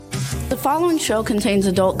The following show contains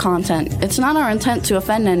adult content. It's not our intent to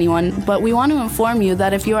offend anyone, but we want to inform you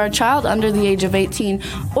that if you are a child under the age of 18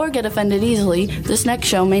 or get offended easily, this next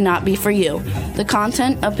show may not be for you. The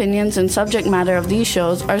content, opinions, and subject matter of these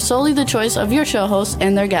shows are solely the choice of your show hosts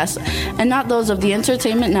and their guests, and not those of the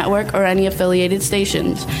Entertainment Network or any affiliated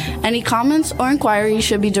stations. Any comments or inquiries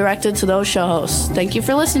should be directed to those show hosts. Thank you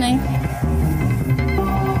for listening.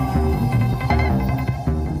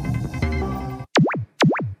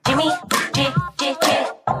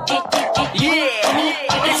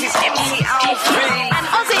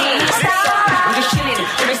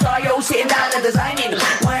 Sitting down and designing,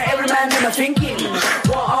 why every man in my thinking,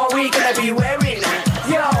 what are we gonna be wearing?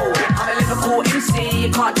 Yo, I'm a Liverpool MC,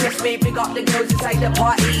 you can't test me, big up the girls inside the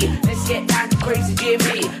party, let's get down to crazy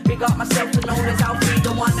Jimmy, big up myself and known as Alfie,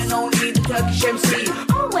 the one and only, the Turkish MC.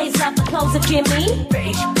 Always love the clothes of Jimmy,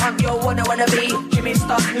 British punk, yo, wanna be, Jimmy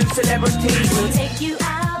Star, new celebrity. We'll take you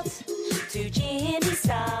out to Jimmy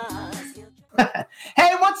Stars.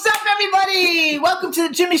 Hey, what's up, everybody? Welcome to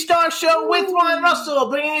the Jimmy Star Show with Ron Russell,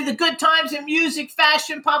 bringing you the good times in music,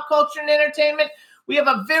 fashion, pop culture, and entertainment. We have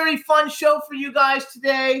a very fun show for you guys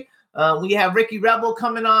today. We have Ricky Rebel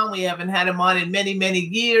coming on. We haven't had him on in many, many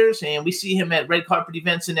years, and we see him at red carpet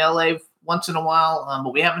events in LA once in a while,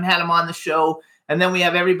 but we haven't had him on the show. And then we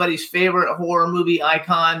have everybody's favorite horror movie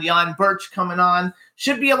icon, Yan Birch, coming on.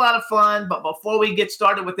 Should be a lot of fun, but before we get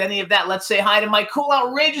started with any of that, let's say hi to my cool,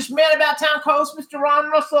 outrageous man about town co-host, Mr. Ron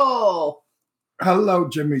Russell. Hello,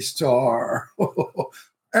 Jimmy Star.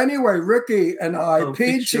 Anyway, Ricky and I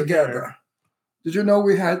peed together. Did you know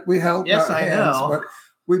we held yes, our I hands? know. But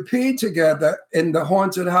we peed together in the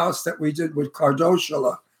haunted house that we did with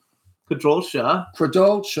Cardosha.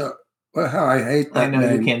 Well, I hate that I know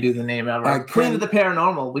name. you can't do the name ever. Queen of the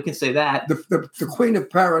Paranormal, we can say that. The Queen of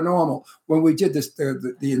Paranormal. When we did this,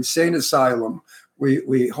 the insane asylum, it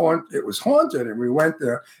was haunted, and we went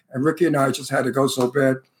there, and Ricky and I just had to go so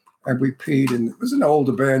bad, and we peed, and it was an old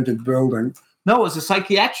abandoned building. No, it was a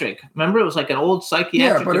psychiatric. Remember, it was like an old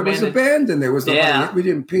psychiatric. Yeah, but it was abandoned. There was nobody. We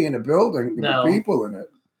didn't pee in a building. There No. were people in it.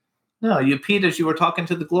 No, you peed as you were talking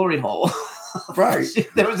to the glory hole. Right.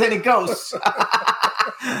 If there was any ghosts.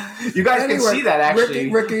 You guys can see that,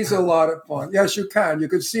 actually. Ricky's a lot of fun. Yes, you can. You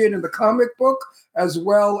can see it in the comic book as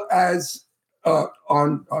well as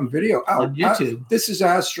on video. On YouTube. This is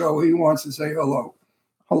Astro. He wants to say hello.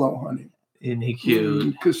 Hello, honey. Isn't he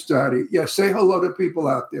cute? Kiss Daddy. Yeah, say hello to people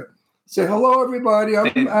out there. Say hello, everybody. I'm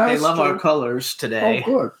Astro. They love our colors today.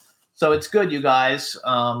 Oh, good. So it's good, you guys.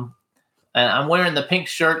 And I'm wearing the pink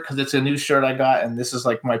shirt because it's a new shirt I got, and this is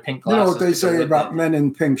like my pink glasses. You know what they say about men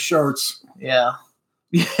in pink shirts? Yeah.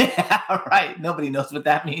 Yeah, right. Nobody knows what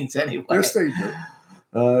that means anyway. Yes, they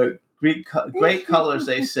do. Great colors,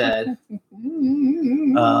 they said.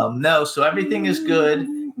 No, so everything is good.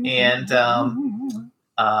 And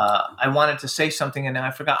I wanted to say something, and now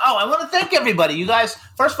I forgot. Oh, I want to thank everybody. You guys,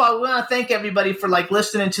 first of all, we want to thank everybody for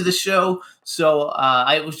listening to the show. So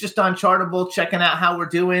I was just on Chartable checking out how we're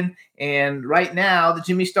doing. And right now, the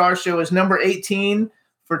Jimmy Star Show is number 18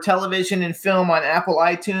 for television and film on Apple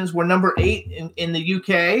iTunes. We're number 8 in the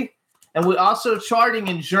UK. And we're also charting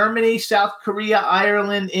in Germany, South Korea,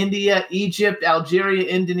 Ireland, India, Egypt, Algeria,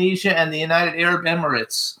 Indonesia, and the United Arab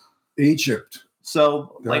Emirates. Egypt.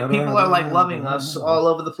 So, people are loving us all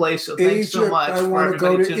over the place. So thanks so much. I want to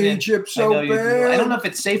go to Egypt so bad. I don't know if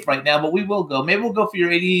it's safe right now, but we will go. Maybe we'll go for your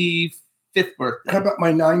 85th birthday. How about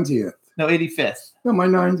my 90th? No, 85th. No, my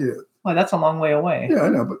 90th. Well, that's a long way away. Yeah, I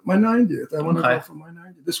know, but my 90th. I want to go for my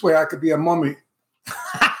 90th. This way I could be a mummy.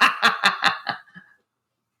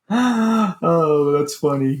 Oh, that's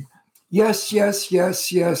funny. Yes.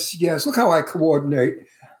 Look how I coordinate.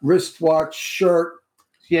 Wristwatch, shirt.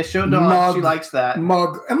 Yeah, show Dawn. Mug, she likes that.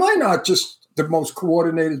 Mug. Am I not just the most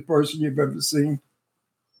coordinated person you've ever seen?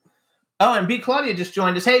 Oh, and B. Claudia just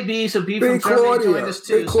joined us. Hey, B. So B from Germany joined us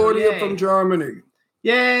too. B. Claudia from Germany.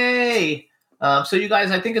 Yay! So you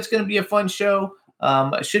guys, I think it's going to be a fun show.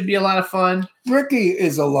 It should be a lot of fun. Ricky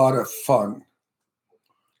is a lot of fun.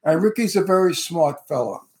 And Ricky's a very smart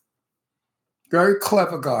fella. Very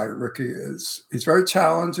clever guy, Ricky is. He's very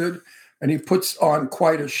talented, and he puts on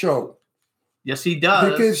quite a show. Yes, he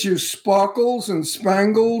does. He gives you sparkles and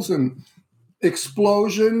spangles and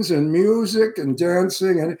explosions and music and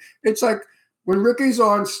dancing. And it's like when Ricky's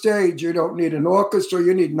on stage, you don't need an orchestra.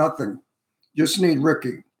 You need nothing. You just need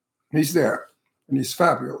Ricky. He's there, and he's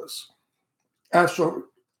fabulous. Astro,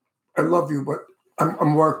 I love you, but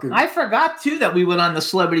I'm working. I forgot, too, that we went on the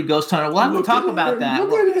Celebrity Ghost Hunter. We'll have to talk about that.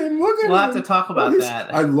 Look at him. We'll have to talk about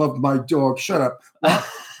that. I love my dog. Shut up.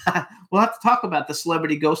 We'll have to talk about the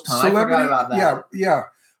Celebrity Ghost Hunt. I forgot about that. Yeah.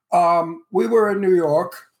 We were in New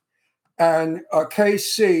York, And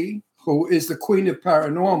KC, who is the queen of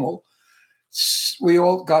paranormal, we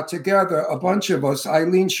all got together, a bunch of us,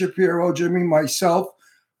 Eileen Shapiro, Jimmy, myself,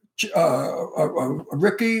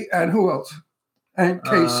 Ricky, and who else? And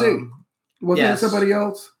KC. Was there somebody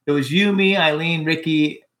else? It was you, me, Eileen,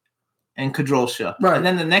 Ricky, and Kadrolsha. Right. And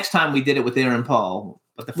then the next time we did it with Aaron Paul.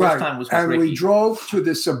 But the first time was with Ricky. And we drove to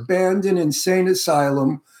this abandoned insane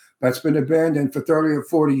asylum that's been abandoned for 30 or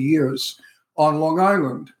 40 years on Long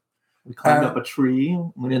Island. We climbed up a tree,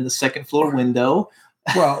 went in the second floor window.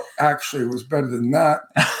 Well, actually, it was better than that.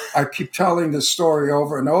 I keep telling this story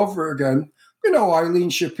over and over again. You know, Eileen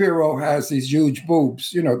Shapiro has these huge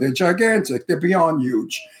boobs. You know, they're gigantic. They're beyond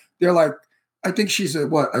huge. They're like, I think she's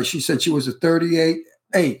she said she was a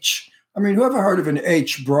 38H. I mean, whoever heard of an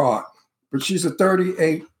H bra? But she's a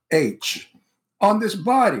 38H on this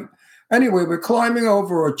body. Anyway, we're climbing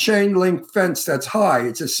over a chain link fence that's high.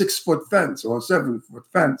 It's a 6-foot fence or a 7-foot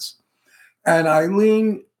fence. And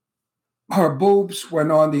Eileen, her boobs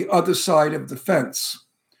went on the other side of the fence.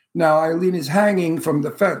 Now, Eileen is hanging from the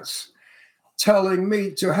fence, telling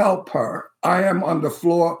me to help her. I am on the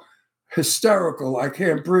floor, hysterical. I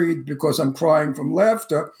can't breathe because I'm crying from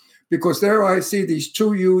laughter, because there I see these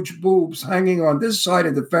two huge boobs hanging on this side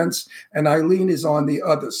of the fence, and Eileen is on the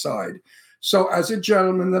other side. So as a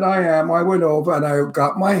gentleman that I am, I went over and I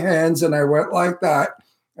got my hands and I went like that,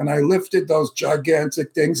 and I lifted those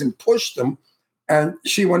gigantic things and pushed them, and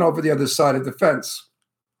she went over the other side of the fence.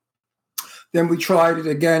 Then we tried it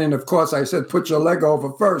again, and of course I said, put your leg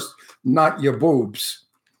over first, not your boobs.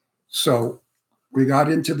 So we got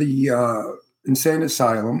into the insane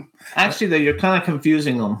asylum. Actually, though, you're kind of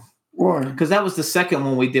confusing them. Why? Because that was the second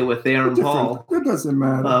one we did with Aaron Paul. It doesn't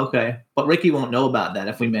matter. Oh, okay. But Ricky won't know about that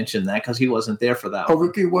if we mention that, because he wasn't there for that one. Oh,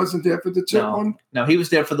 Ricky wasn't there for the tip one? No, he was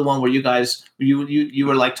there for the one where you guys, you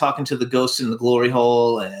were like talking to the ghosts in the glory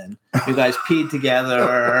hole, and you guys peed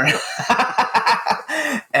together.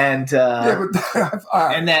 And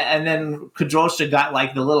and then Kadrosha got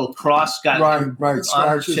like the little cross got on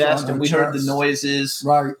her chest, and we heard the noises.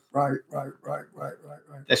 Right.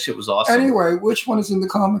 That shit was awesome. Anyway, which one is in the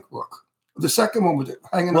comic book? The second one with it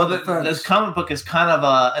hanging on the fence. This comic book is kind of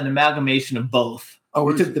an amalgamation of both. Oh,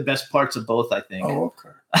 we took the best parts of both, I think. Oh, okay.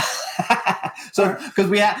 So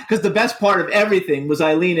because the best part of everything was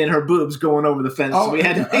Eileen and her boobs going over the fence. So we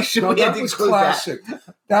had to make sure we had to include classic.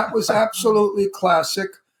 That was absolutely classic.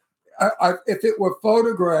 If it were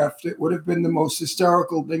photographed, it would have been the most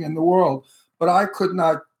hysterical thing in the world. But I could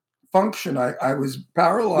not function. I was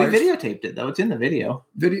paralyzed. We videotaped it, though. It's in the video.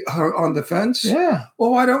 Her on the fence? Yeah.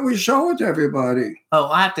 Well, why don't we show it to everybody? Oh,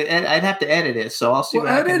 I'd have to edit it, so I'll see what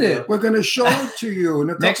I can do. We're going to show it to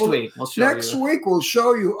you. Next week, we'll show you. Next week, we'll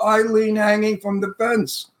show you Eileen hanging from the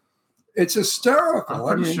fence. It's hysterical.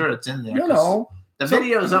 I'm pretty sure it's in there. You know. The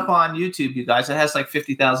video's up on YouTube, you guys. It has like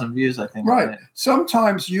 50,000 views, I think. Right.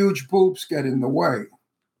 Sometimes huge boobs get in the way.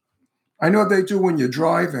 I know they do when you're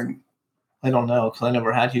driving. I don't know, because I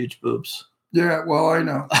never had huge boobs. Yeah, well, I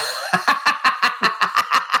know.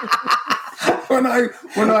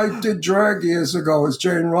 when I did drag years ago as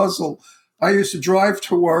Jane Russell, I used to drive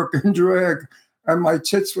to work and drag, and my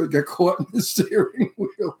tits would get caught in the steering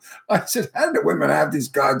wheel. I said, how do women have these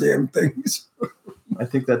goddamn things? I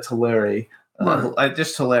think that's hilarious.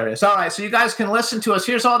 Just hilarious. All right, so you guys can listen to us.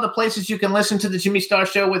 Here's all the places you can listen to the Jimmy Star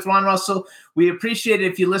Show with Ron Russell. We appreciate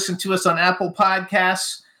it if you listen to us on Apple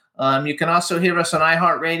Podcasts. You can also hear us on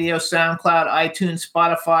iHeartRadio, SoundCloud, iTunes,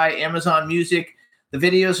 Spotify, Amazon Music. The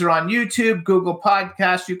videos are on YouTube, Google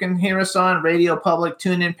Podcasts. You can hear us on Radio Public,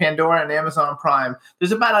 TuneIn, Pandora, and Amazon Prime.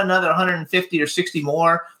 There's about another 150 or 60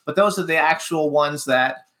 more, but those are the actual ones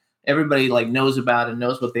that everybody like knows about and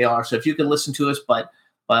knows what they are. So if you can listen to us, but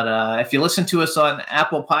if you listen to us on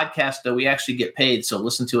Apple Podcasts, though, we actually get paid. So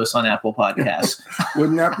listen to us on Apple Podcasts.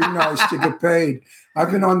 Wouldn't that be nice to get paid?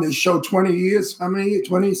 I've been on this show 20 years. How many?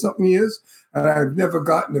 20-something years? And I've never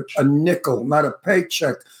gotten a nickel, not a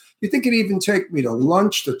paycheck. You think it'd even take me to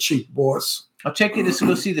lunch, the cheap boss? I'll take you to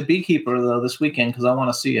go see The Beekeeper, though, this weekend because I want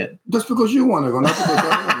to see it. Just because you want to go, not because I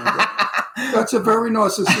want to go. That's a very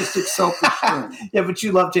narcissistic, selfish thing. Yeah, but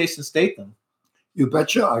you love Jason Statham. You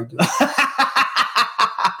betcha I do.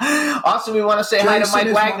 Also, we want to say hi to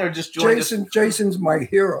Mike Wagner. Just joined us. Jason's my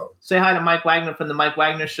hero. Say hi to Mike Wagner from the Mike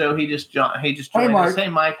Wagner Show. He just joined us. Hey,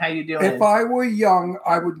 Mike, how you doing? If I were young,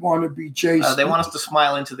 I would want to be Jason. They want us to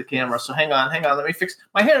smile into the camera. So hang on. Let me fix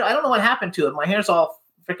my hair. I don't know what happened to it. My hair's all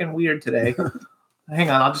freaking weird today. Hang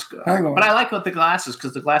on. I'll just go. Hang on. But I like with the glasses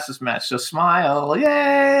because the glasses match. So smile.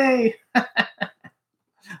 Yay!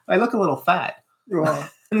 I look a little fat. You are.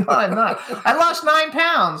 No, I'm not. I lost 9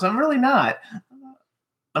 pounds. I'm really not.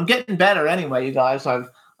 I'm getting better anyway, you guys.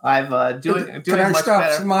 I've doing Can I much stop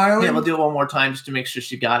better. smiling? Yeah, we'll do it one more time just to make sure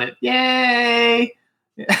she got it. Yay!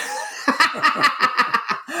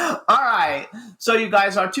 All right. So, you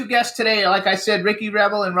guys, our two guests today, like I said, Ricky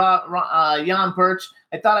Rebel and Yan Birch.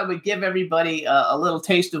 I thought I would give everybody a little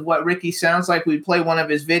taste of what Ricky sounds like. We'd play one of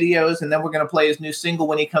his videos, and then we're going to play his new single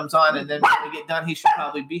when he comes on. And then when we get done, he should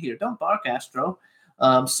probably be here. Don't bark, Astro.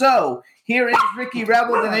 So here is Ricky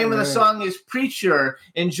Rebel. The name of the song is Preacher.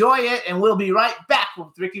 Enjoy it, and we'll be right back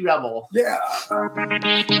with Ricky Rebel. Yeah. Back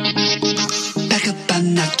up,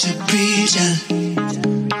 I'm not your preacher.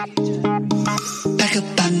 Back up,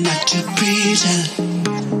 I'm not your preacher.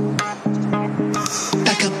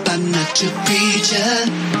 Back up, I'm not your preacher.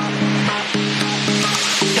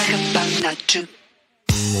 Back up, I'm not your.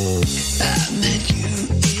 I met you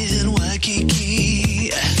in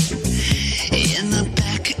Waikiki, in the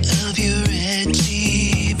back of your red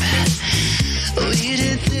Jeep. We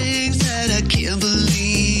did things that I can't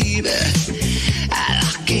believe. I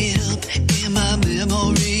lock it up in my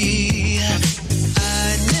memory.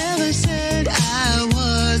 I never said I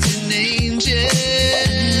was an angel.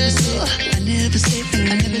 I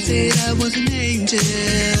never said I was an angel.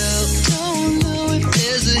 Don't know if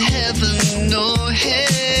there's a heaven or hell.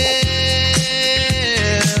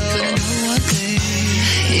 But I know one thing,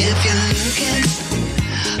 if you're looking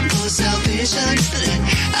for salvation,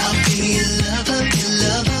 I'll be your lover, your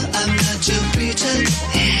lover. I'm not your preacher.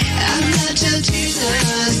 I'm not your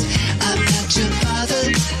Jesus. I'm not your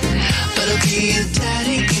father. But I'll be your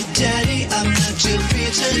daddy, your daddy. I'm not your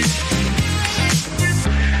preacher.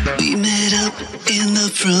 We met up in the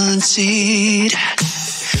front seat,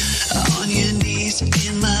 on your knees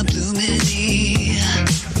in my blue mini.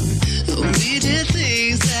 We did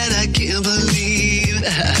things that I can't believe.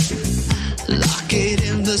 Lock it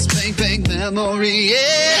in the spank bank memory. Yeah.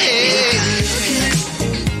 If you're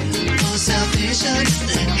looking for salvation,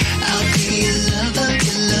 I'll be your lover,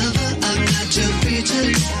 your lover. I'm not your preacher.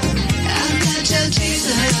 I'm not your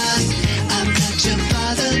Jesus. I'm not your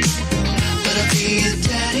father. But I'll be your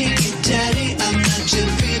daddy, your daddy. I'm not your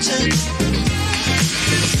preacher.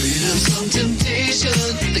 Afraid of some temptation.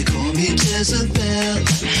 They call me Jezebel.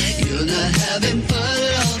 You're not having fun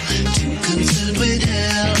at all. Too concerned with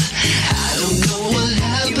hell. I don't know what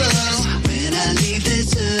happens when I leave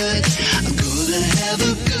this earth. I'm gonna have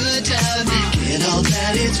a good time. Get all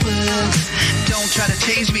that it's worth. Don't try to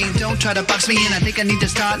change me, don't try to box me in. I think I need to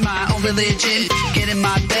start my own religion. Get in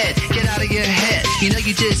my bed, get out of your head. You know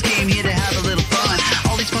you just came here to have a little fun.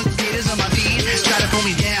 All these punk haters on my feet try to pull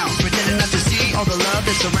me down, pretending not to see all the love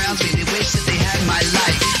that surrounds me. They wish that they had my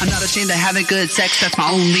life. I'm not ashamed of having good sex, that's my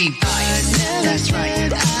only vice. That's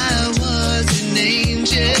right, I was an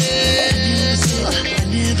angel. I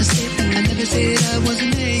never said I was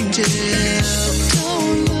an angel.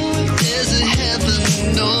 Don't know if there's a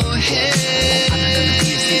heaven or hell.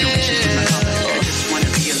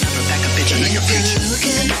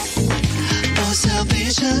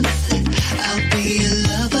 Salvation, I'll be your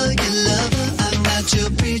lover, your lover. I'm not your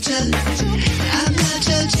preacher. I'm not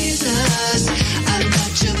your Jesus. I'm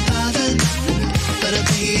not your father. But I'll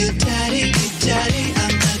be your daddy, your daddy.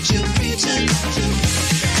 I'm not your preacher.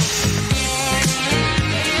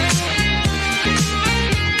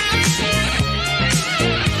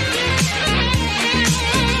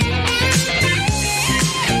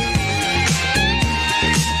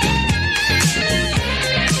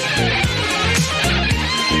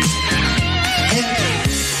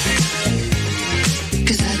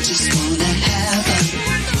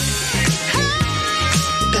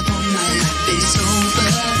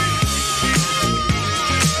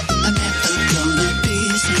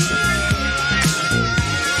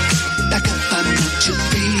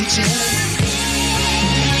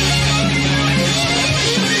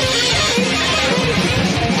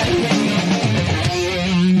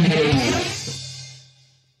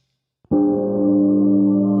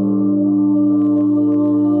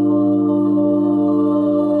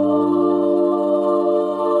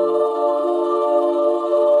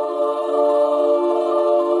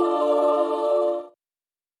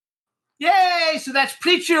 So that's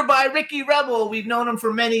Preacher by Ricky Rebel. We've known him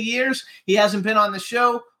for many years. He hasn't been on the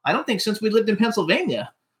show, I don't think, since we lived in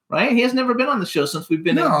Pennsylvania, right? He has never been on the show since we've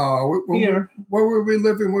been here. Where were we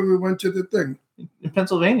living when we went to the thing? In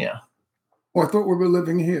Pennsylvania. Oh, I thought we were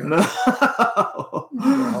living here. No.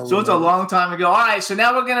 So it's a long time ago. All right, so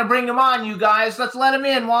now we're going to bring him on, you guys. Let's let him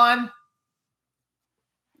in, Juan.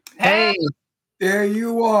 Hey. There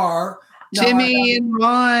you are. Jimmy and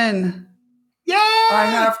Ron. Yay! I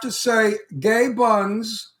have to say, gay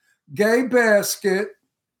buns, gay basket.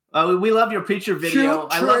 We love your Preacher video.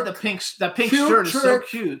 I love the pink shirt. It's so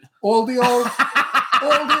cute. All the old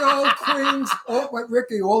all the old queens,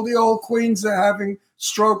 Ricky, all the old queens are having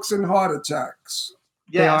strokes and heart attacks.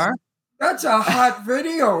 They are? That's a hot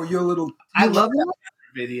video, you little. I love that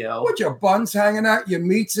video. With your buns hanging out, your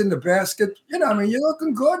meat's in the basket. You know, I mean, you're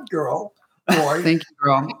looking good, girl. Boy. Thank you,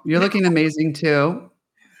 girl. You're looking amazing, too.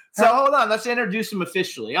 So hold on, let's introduce him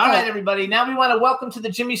officially. All right, everybody. Now we want to welcome to the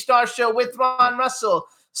Jimmy Star Show with Ron Russell,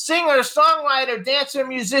 singer, songwriter, dancer,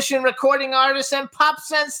 musician, recording artist, and pop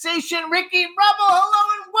sensation, Ricky Rebel.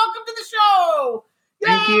 Hello and welcome to the show.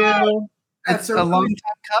 Thank you. That's It's a long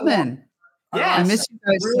time coming. Yes. I miss you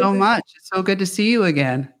guys so much. It's so good to see you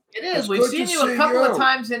again. It is. It's We've good seen to you a see couple you. of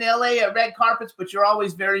times in LA at red carpets, but you're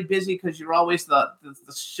always very busy because you're always the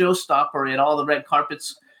showstopper at all the red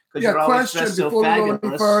carpets because you're always dressed so before we go any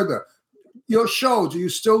fabulous. further. Your show, do you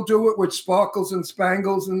still do it with sparkles and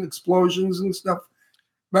spangles and explosions and stuff?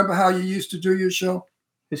 Remember how you used to do your show?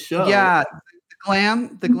 His show. Yeah,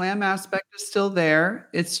 the glam aspect is still there.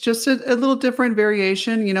 It's just a little different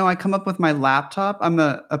variation. You know, I come up with my laptop. I'm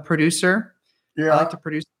a producer. Yeah. I like to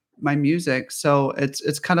produce my music. So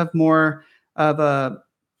it's kind of more of a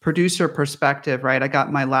producer perspective, right? I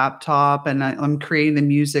got my laptop and I'm creating the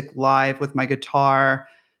music live with my guitar.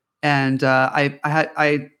 And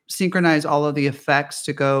I synchronize all of the effects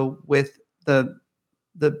to go with the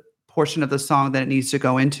portion of the song that it needs to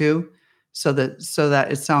go into so that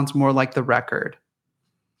it sounds more like the record.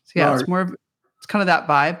 So yeah, Right. it's kind of that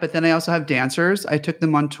vibe. But then I also have dancers. I took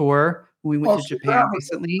them on tour when we went to Japan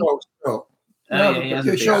recently.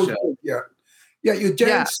 Yeah, you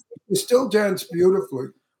dance. You still dance beautifully.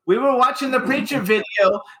 We were watching the Preacher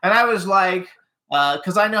video, and I was like,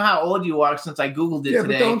 because I know how old you are since I Googled it Yeah,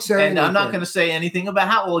 today. but don't say and I'm not anything. going to say anything about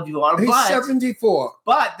how old you are. He's but 74.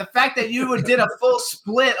 But the fact that you did a full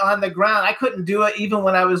split on the ground, I couldn't do it even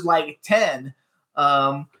when I was like 10.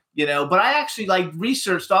 But I actually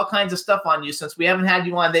researched all kinds of stuff on you since we haven't had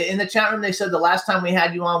you on. In the chat room, they said the last time we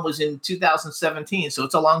had you on was in 2017, so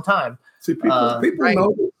it's a long time. See, people right.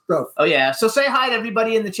 know this stuff. Oh yeah, so say hi to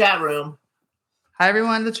everybody in the chat room. Hi,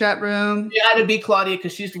 everyone in the chat room. Say hi to B Claudia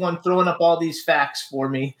because she's the one throwing up all these facts for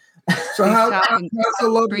me. So how's tapping the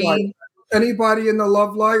love screen. life? Anybody in the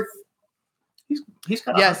love life? He's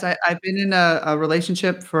got Yes, I've been in a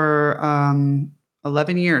relationship for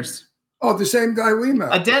 11 years. Oh, the same guy we met.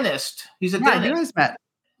 a dentist. He's a Yeah, you dentist. guys met.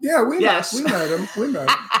 Yeah, we Yes. met him. We met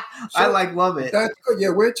him. I love it. That's good. Yeah,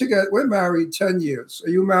 we're together. We're married 10 years. Are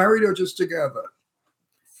you married or just together?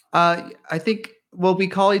 I think, we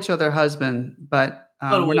call each other husband, but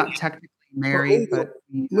we're not technically married. But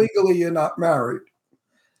Legally, you're not married.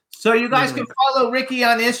 So you guys can follow Ricky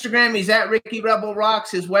on Instagram. He's at Ricky Rebel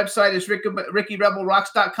Rocks. His website is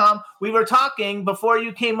RickyRebelRocks.com. We were talking before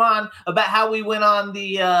you came on about how we went on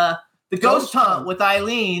the ghost hunt with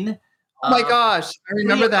Eileen. oh my gosh, I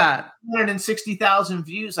remember that. 160,000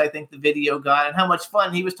 views, I think the video got, and how much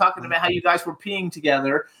fun. He was talking about how you guys were peeing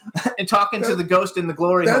together and talking to the ghost in the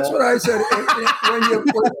glory That's hole. what I said. When you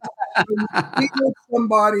meet with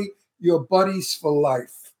somebody, you're buddies for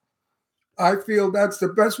life. I feel that's the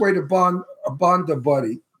best way to bond a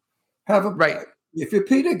buddy. Right. If you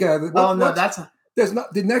pee together. There's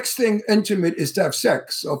not the next thing intimate is to have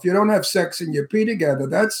sex. So if you don't have sex and you pee together,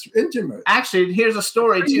 that's intimate. Actually, here's a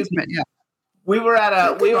story too. Yeah. We were at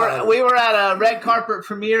a red carpet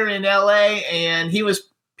premiere in LA, and he was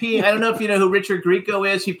peeing. I don't know if you know who Richard Grieco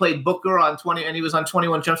is. He played Booker on 20, and he was on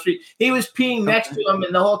 21 Jump Street. He was peeing next to him,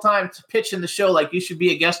 and the whole time pitching the show like you should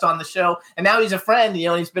be a guest on the show. And now he's a friend.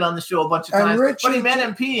 He's been on the show a bunch of times. But he met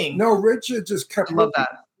him peeing. No, Richard just kept love looking that.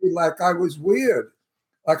 at me like I was weird,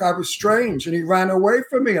 like I was strange, and he ran away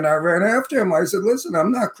from me, and I ran after him. I said, "Listen,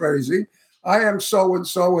 I'm not crazy. I am so and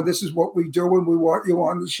so, and this is what we do, and we want you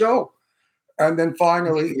on the show." And then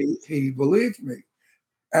finally, he believed me,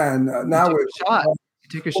 and now You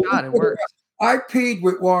took a shot. It worked. I peed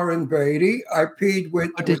with Warren Beatty. I peed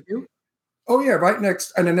with. Oh, did you? Oh yeah, right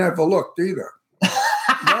next, and I never looked either. No,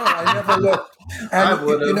 I never looked. And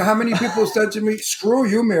you know how many people said to me, "Screw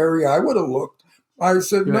you, Mary. I would have looked." I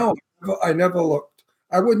said, "No, I never looked.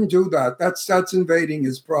 I wouldn't do that. That's invading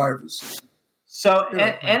his privacy." So,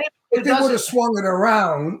 If they would have swung it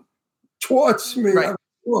around towards me, Right. I would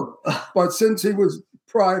look. But since he was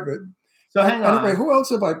private, So hang on. anyway, who else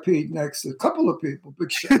have I peed next to? A couple of people.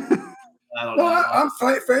 Big shit. I don't know. I'm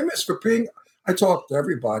famous for peeing. I talk to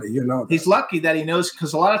everybody, you know. He's lucky that he knows,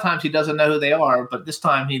 because a lot of times he doesn't know who they are, but this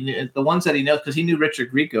time he knew the ones that he knows, because he knew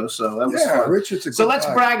Richard Grieco, so that was fun. Richard's a So good let's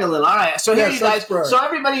guy. brag a little. All right. So here Yes, you guys. let's brag. So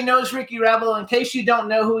everybody knows Ricky Rebel. In case you don't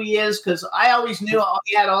know who he is, because I always knew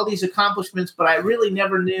he had all these accomplishments, but I really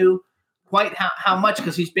never knew quite how much,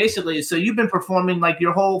 because he's basically, so you've been performing like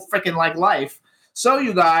your whole freaking life. So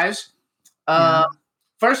you guys,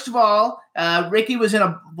 First of all, Ricky was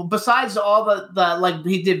besides all the like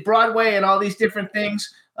he did Broadway and all these different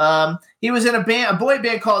things. He was in a boy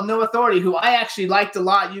band called No Authority, who I actually liked a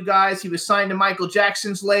lot. You guys, he was signed to Michael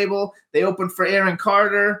Jackson's label. They opened for Aaron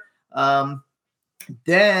Carter.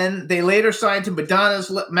 Then they later signed to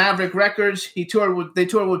Madonna's Maverick Records. They toured with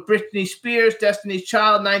Britney Spears, Destiny's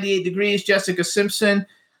Child, 98 Degrees, Jessica Simpson.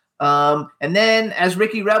 And then as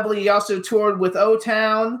Ricky Rebel, he also toured with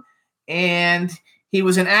O-Town, and he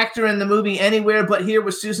was an actor in the movie Anywhere But Here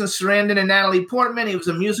with Susan Sarandon and Natalie Portman. He was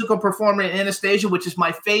a musical performer in Anastasia, which is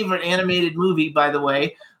my favorite animated movie, by the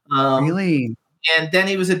way. Really? And then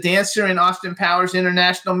he was a dancer in Austin Powers'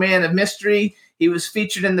 International Man of Mystery. He was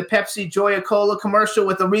featured in the Pepsi Joya Cola commercial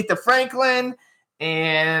with Aretha Franklin.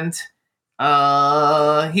 And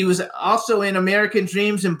he was also in American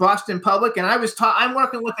Dreams and Boston Public. And I'm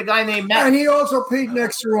working with a guy named Matt. And he also peed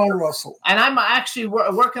next to Ron Russell. And I'm actually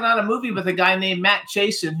working on a movie with a guy named Matt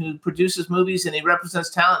Chasen, who produces movies and he represents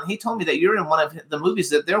talent. And he told me that you're in one of the movies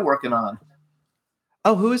that they're working on.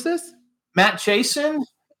 Oh, who is this? Matt Chasen.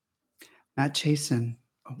 Matt Chasen.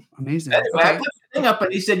 Oh, amazing. Anyway, Okay. I put the thing up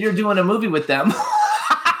and he said, you're doing a movie with them.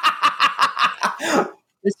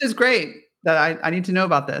 This is great. That I need to know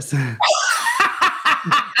about this. I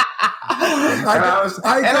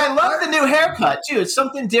love the new haircut too. It's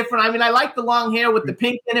something different. I mean, I like the long hair with the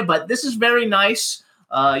pink in it, but this is very nice.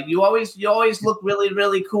 You always look really,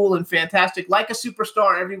 really cool and fantastic, like a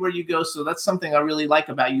superstar everywhere you go. So that's something I really like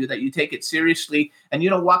about you, that you take it seriously and you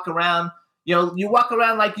don't walk around. You walk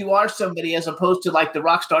around like you are somebody, as opposed to like the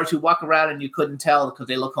rock stars who walk around and you couldn't tell because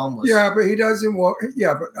they look homeless. Yeah, but he doesn't walk.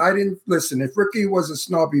 Yeah, but I didn't listen. If Ricky was a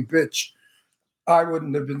snobby bitch, I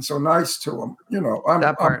wouldn't have been so nice to him.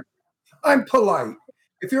 I'm polite.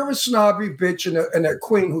 If you're a snobby bitch and a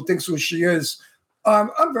queen who thinks who she is, I'm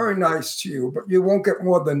very nice to you, but you won't get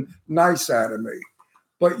more than nice out of me.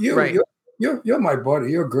 But you're my buddy.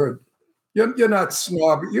 You're good. You're not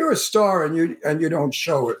snobby. You're a star, and you don't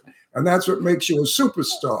show it, and that's what makes you a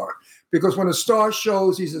superstar. Because when a star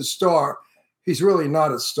shows he's a star, he's really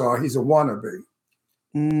not a star. He's a wannabe.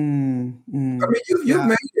 I mean, you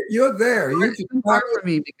made it. You're there. It's hard for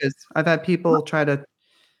me because I've had people try to,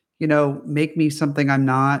 make me something I'm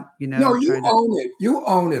not. No, you own it. You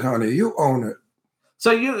own it, honey. You own it.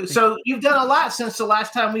 So you've done a lot since the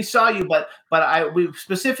last time we saw you, but we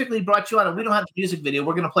specifically brought you on, and we don't have the music video.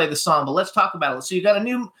 We're going to play the song, but let's talk about it. So you got a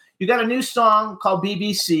new song called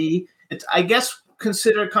BBC. It's, I guess,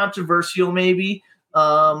 considered controversial, maybe.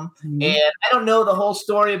 And I don't know the whole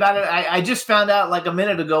story about it. I just found out like a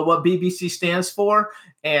minute ago what BBC stands for,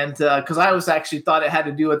 and because I was actually thought it had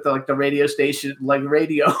to do with the radio station, like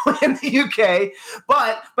radio in the UK.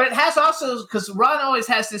 But it has also, because Ron always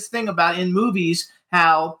has this thing about in movies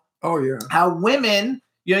how women,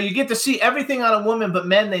 you get to see everything on a woman, but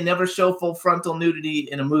men, they never show full frontal nudity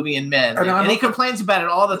in a movie in men, and he complains about it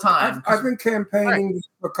all the time. I've been campaigning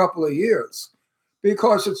for a couple of years.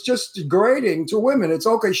 Because it's just degrading to women. It's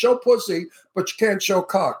okay, show pussy, but you can't show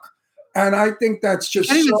cock. And I think that's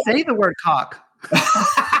just... You can't even say the word cock.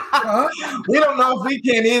 We don't know if we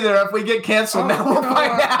can either. If we get canceled now, we'll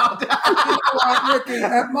find out. Ricky,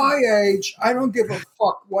 at my age, I don't give a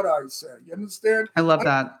fuck what I say. You understand? I love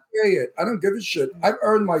that. I don't give a shit. I've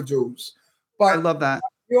earned my dues. But I love that.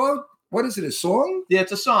 What is it, a song? Yeah,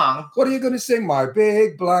 it's a song. What are you going to sing? My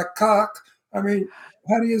big black cock? I mean,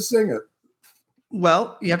 how do you sing it?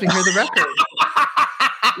 Well, you have to hear the record.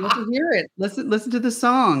 You have to hear it. Listen to the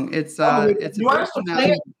song. It's you want us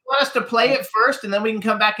to play it first, and then we can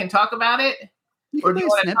come back and talk about it? Or do you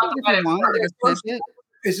want to talk about it first?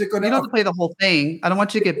 Is it going to? You don't have to play the whole thing. I don't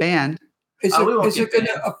want you to get banned. Is it going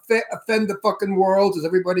to offend the fucking world? Is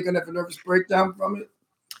everybody going to have a nervous breakdown from it?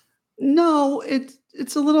 No,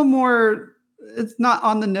 it's a little more. It's not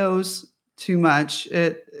on the nose too much.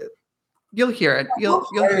 You'll hear it. You'll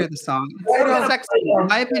hear the song. It's sexy. In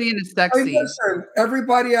my opinion, it's sexy. Hey, listen,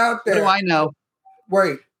 everybody out there. What do I know?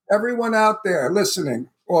 Wait, everyone out there listening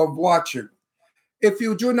or watching, if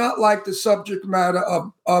you do not like the subject matter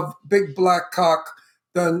of big black cock,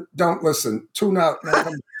 then don't listen. Tune out.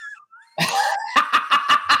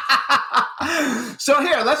 So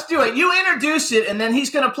here, let's do it. You introduce it, and then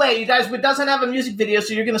he's going to play it. You guys, it doesn't have a music video,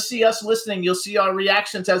 so you're going to see us listening. You'll see our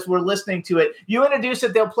reactions as we're listening to it. You introduce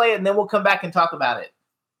it, they'll play it, and then we'll come back and talk about it.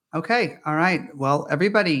 Okay. All right. Well,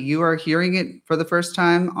 everybody, you are hearing it for the first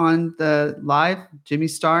time on the live Jimmy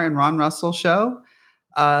Star and Ron Russell show.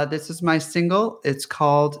 This is my single. It's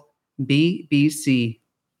called BBC.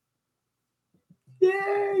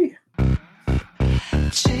 Yay!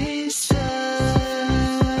 Jesus,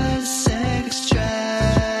 sex dragon.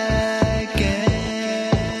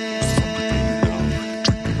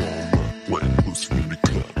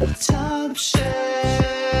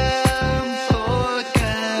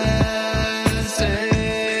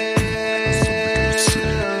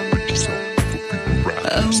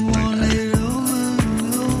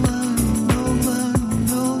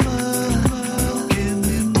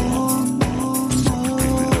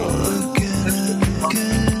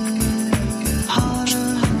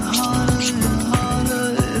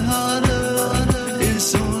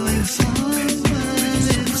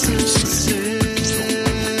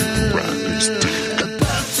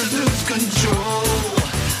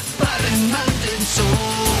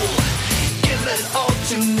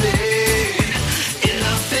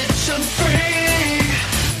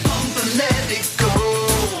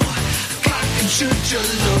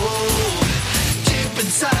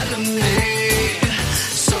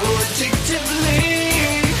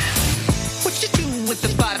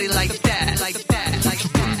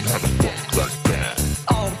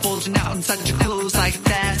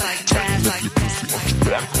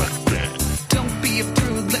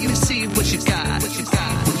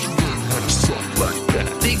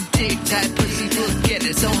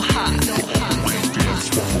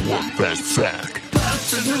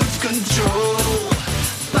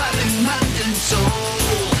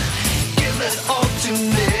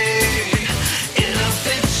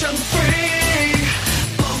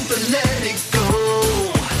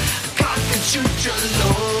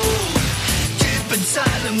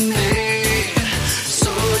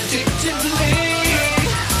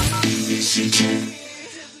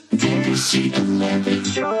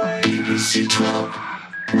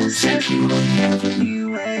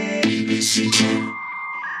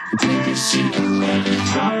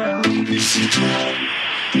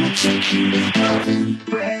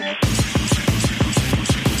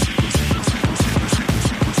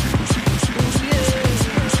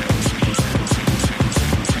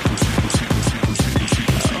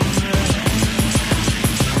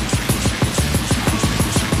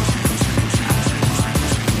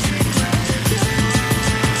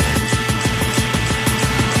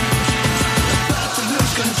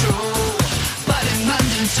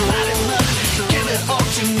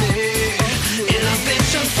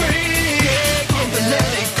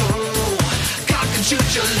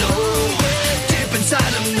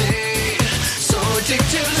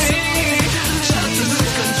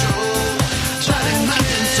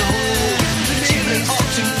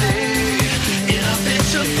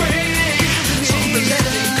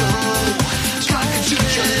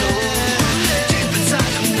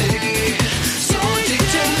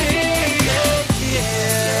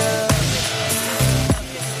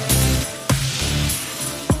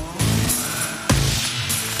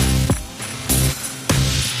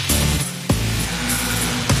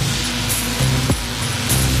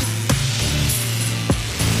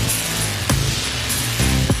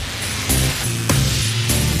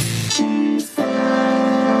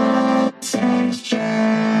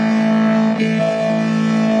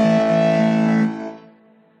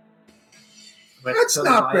 That's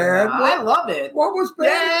not bad. I love it. What was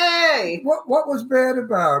bad? Yay! What was bad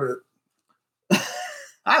about it?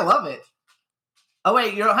 I love it. Oh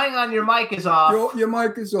wait, hang on. Your mic is off. Your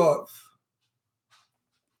mic is off.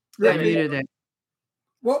 I muted it.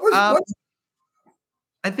 What was?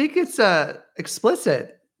 I think it's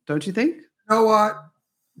explicit. Don't you think? You know what?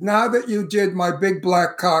 Now that you did my big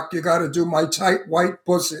black cock, you got to do my tight white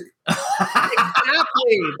pussy.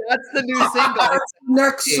 Exactly. That's the new single. That's the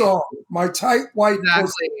next song. My tight white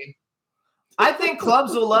pussy. I think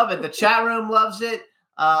clubs will love it. The chat room loves it.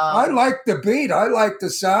 I like the beat. I like the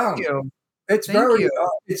sound. Thank you. It's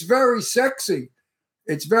it's very sexy.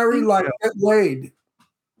 It's very get laid.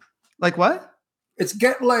 Like what? It's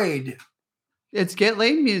get laid. It's get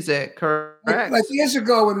laid music, correct? Like years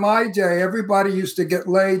ago in my day, everybody used to get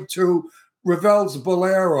laid to Ravel's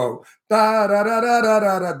Bolero. Da da da da da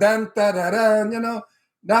da da dan da da da. You know.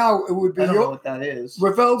 Now it would be. I don't know what that is.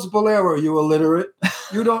 Ravel's Bolero. You illiterate.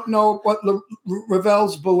 You don't know what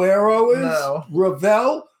Ravel's Bolero is? No.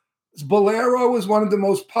 Ravel's Bolero is one of the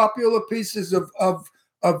most popular pieces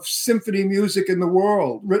of symphony music in the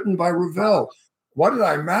world, written by Ravel. What did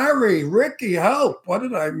I marry? Ricky, help. What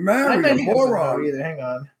did I marry? A moron. Either. Hang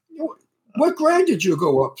on. What grade did you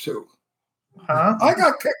go up to? Huh? I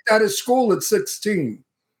got kicked out of school at 16.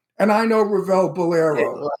 And I know Ravel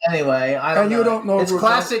Bolero. Anyway, I don't know. You don't know it's Ravel.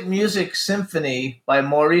 Classic Music Symphony by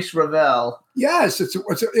Maurice Ravel. Yes,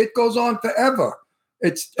 it goes on forever.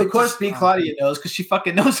 Of course, B. Claudia knows because she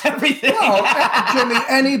fucking knows everything. No, Jimmy,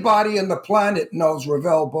 anybody in the planet knows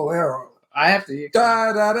Ravel Bolero. I have to.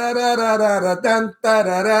 Da da da da da da da da da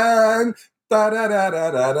da da da da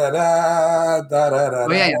da da da da da da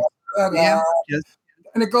da. Yeah.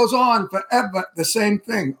 And it goes on forever, the same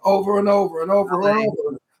thing, over and over and over and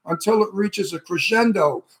over, until it reaches a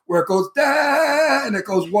crescendo where it goes, da, and it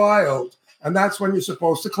goes wild. And that's when you're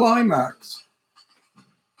supposed to climax.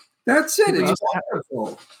 That's it. It's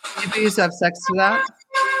wonderful. People used to have sex to that.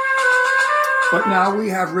 But now we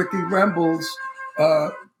have Ricky Rembel's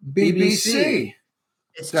BBC.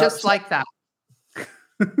 It's just like that.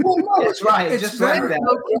 Well, no, That's right. It's Just very, like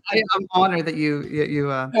that. I'm honored that you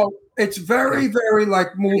no, it's very, very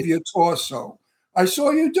like move your torso. I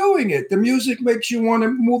saw you doing it. The music makes you want to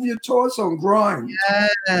move your torso and grind.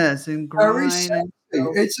 Yes, and Very grind. sexy.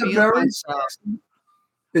 And It's a feel very myself. sexy.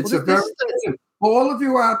 It's Well, a very this- for all of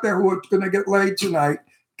you out there who are going to get laid tonight.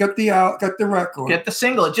 Get the record. Get the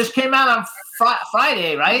single. It just came out on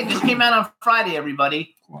Friday, right? It just came out on Friday,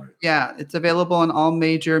 everybody. Yeah, it's available on all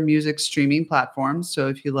major music streaming platforms. So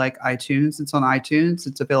if you like iTunes, it's on iTunes.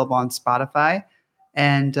 It's available on Spotify.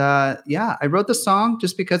 And yeah, I wrote the song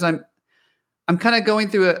just because I'm kind of going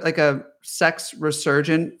through a sex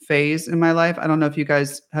resurgent phase in my life. I don't know if you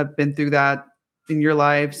guys have been through that in your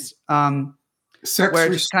lives. Sex where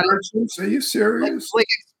it just kind of- resurgence? Are you serious? Like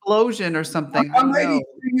explosion or something. I I'm don't know.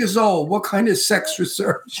 83 years old. What kind of sex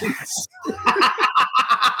resurgence?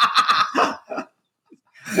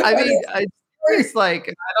 I mean, it's like,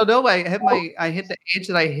 I don't know. I hit the age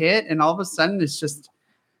that I hit, and all of a sudden it's just,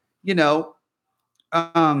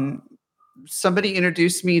 somebody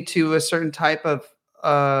introduced me to a certain type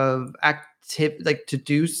of activity, like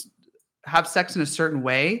have sex in a certain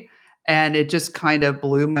way. And it just kind of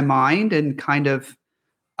blew my mind and kind of,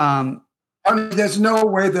 I mean, there's no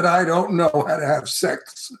way that I don't know how to have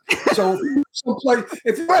sex. So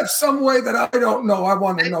if you have some way that I don't know, I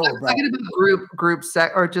want to know I'm about. talking about group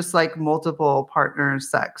sex or just like multiple partner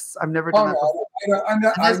sex. I've never done that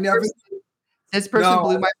before. I never. This person No.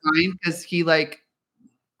 blew my mind because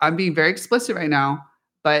I'm being very explicit right now,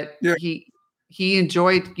 but Yeah. he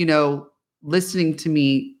enjoyed, listening to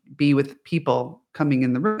me be with people coming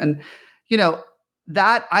in the room. And,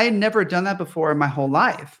 that I had never done that before in my whole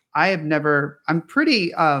life. I'm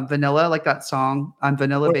pretty vanilla, like that song on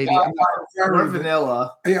Vanilla Baby. We're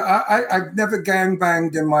vanilla. Yeah, I've never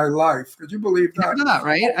gangbanged in my life. Could you believe You've never that? done that,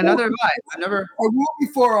 right? Another vibe. I will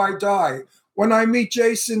before I die. When I meet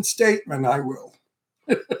Jason Statham, I will.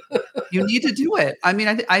 You need to do it. I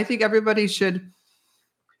mean, I think everybody should.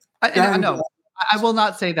 I know. I will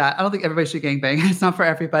not say that. I don't think everybody should gangbang. It's not for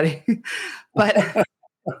everybody. But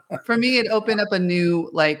for me, it opened up a new,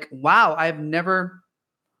 like, wow, I've never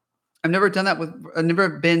done that I've never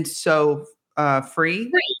been so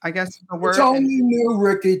free, I guess is the word. It's only new,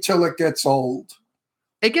 Ricky, till it gets old.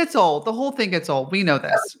 It gets old. The whole thing gets old. We know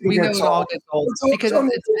this. We know it all gets old because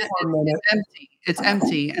it's empty. It's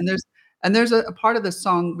empty. And there's a part of the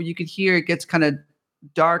song where you could hear it gets kind of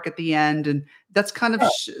dark at the end, and that's kind of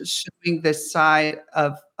showing this side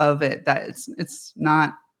of it that it's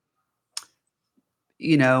not,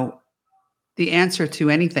 the answer to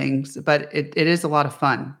anything, but it is a lot of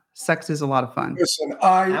fun. Sex is a lot of fun. Listen,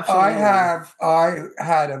 I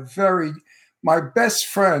had my best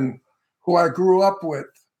friend who I grew up with,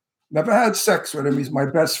 never had sex with him. He's my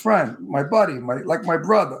best friend, my buddy, my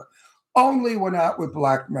brother, only went out with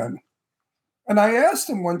black men. And I asked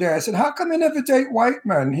him one day, I said, how come you never date white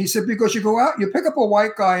men? He said, because you go out, you pick up a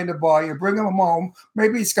white guy in the bar, you bring him home,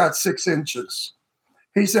 maybe he's got 6 inches.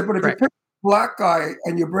 He said, but if you pick up a black guy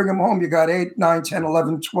and you bring him home, you got 8, 9, 10,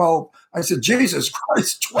 11, 12. I said, Jesus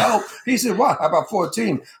Christ, 12. He said, what? How about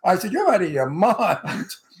 14? I said, you're out of your mind.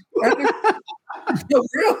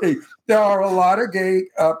 Really, there are a lot of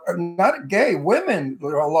not gay women.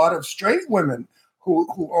 There are a lot of straight women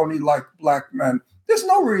who only like black men. There's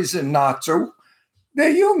no reason not to.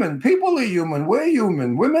 They're human. People are human. We're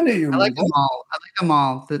human. Women are human. I like them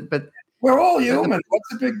all. But we're all human. What's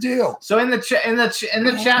the big deal? So in the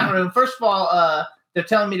chat room, first of all, they're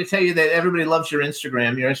telling me to tell you that everybody loves your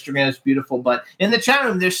Instagram. Your Instagram is beautiful. But in the chat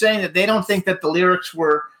room, they're saying that they don't think that the lyrics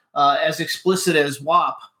were as explicit as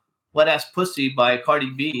WAP, Wet Ass Pussy by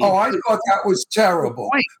Cardi B. Oh, I thought that was terrible.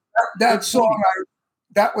 That song,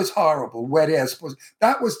 that was horrible. Wet Ass Pussy.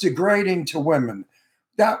 That was degrading to women.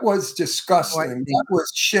 That was disgusting. That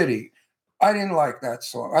was shitty. I didn't like that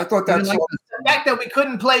song. I thought that song. The fact that we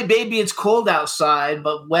couldn't play Baby It's Cold Outside,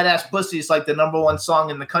 but Wet Ass Pussy is like the #1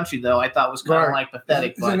 song in the country, though, I thought was kind of like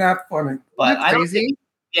pathetic. Isn't that funny? But I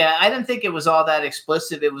didn't think it was all that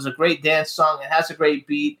explicit. It was a great dance song. It has a great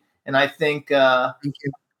beat. And I think. Thank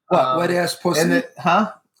you. What, Wet Ass Pussy?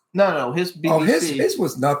 No, his BBC. Oh, his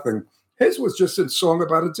was nothing. His was just a song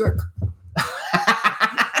about a dick.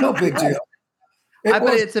 No big deal. You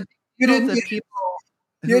didn't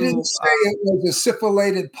say it was a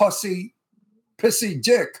syphilited pussy pissy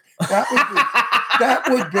dick. That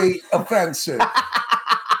would be offensive.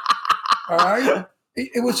 All right?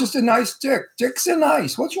 It was just a nice dick. Dicks are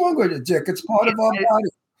nice. What's wrong with a dick? It's part of our body.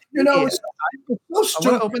 You know, it's so I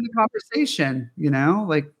stupid. want to open the conversation, you know,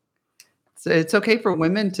 like it's okay for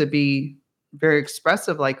women to be very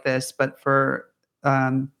expressive like this, but for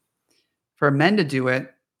men to do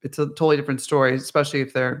it, it's a totally different story, especially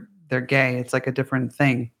if they're gay. It's like a different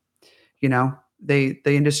thing, you know. The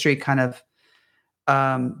industry kind of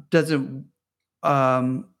doesn't.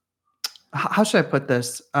 How should I put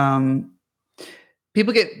this?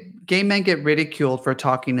 Gay men get ridiculed for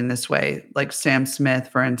talking in this way. Like Sam Smith,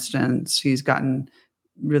 for instance, he's gotten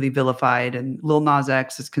really vilified, and Lil Nas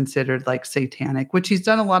X is considered like satanic, which he's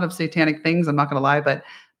done a lot of satanic things. I'm not going to lie, but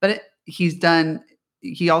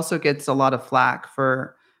he also gets a lot of flack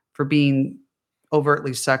for being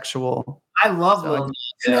overtly sexual. I love Lil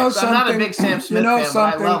Nas X. I'm not a big Sam Smith fan, but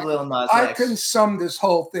I love Lil Nas X. I can sum this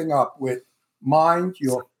whole thing up with mind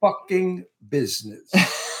your fucking business.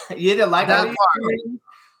 You didn't like that part.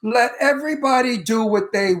 Let everybody do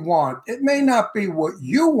what they want. It may not be what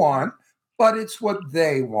you want, but it's what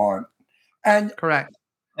they want. And correct.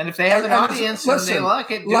 And if they have an audience and they like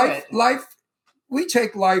it, do it. Life, we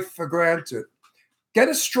take life for granted. Get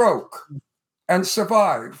a stroke and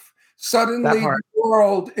survive. Suddenly the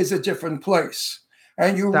world is a different place.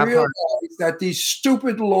 And you realize that these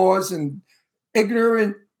stupid laws and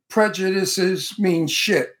ignorant prejudices mean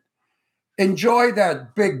shit. Enjoy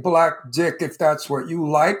that big black dick if that's what you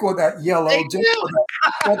like, or that yellow dick,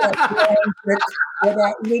 or that brown dick, or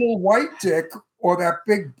that little white dick, or that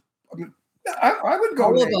big. I would go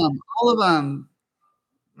all of them.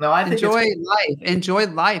 No, I think enjoy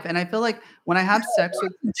life, and I feel like when I have sex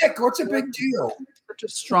with dick, what's a big deal? Such a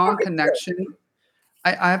strong connection.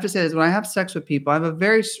 I have to say this: when I have sex with people, I have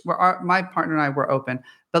my partner and I were open,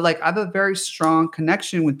 but like I have a very strong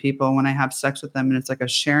connection with people when I have sex with them, and it's like a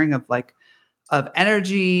sharing of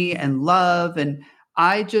energy and love. And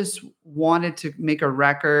I just wanted to make a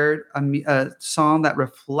record, a song that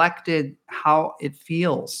reflected how it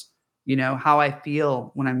feels, you know, how I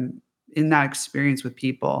feel when I'm in that experience with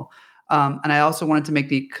people. And I also wanted to make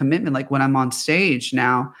the commitment, like when I'm on stage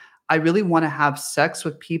now, I really want to have sex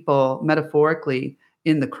with people metaphorically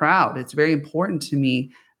in the crowd. It's very important to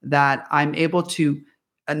me that I'm able to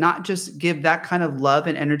not just give that kind of love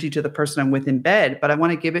and energy to the person I'm with in bed, but I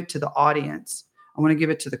want to give it to the audience. I want to give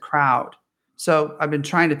it to the crowd. So I've been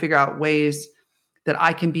trying to figure out ways that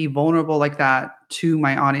I can be vulnerable like that to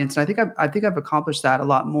my audience. And I think I've accomplished that a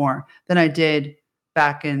lot more than I did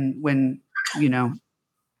back in when, you know,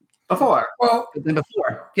 before. Well,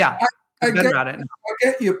 yeah. I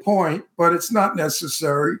get your point, but it's not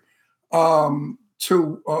necessary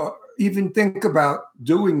to even think about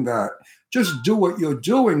doing that. Just do what you're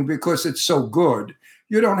doing because it's so good.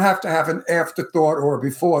 You don't have to have an afterthought or a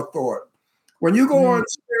before thought. When you go on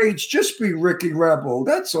stage, just be Ricky Rebel.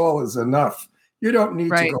 That's all is enough. You don't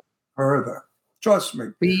need to go further. Trust me.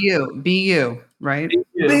 Be you, right?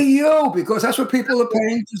 Be you, because that's what people are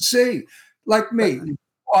paying to see. Like me,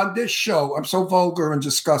 on this show, I'm so vulgar and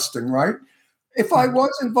disgusting, right? If I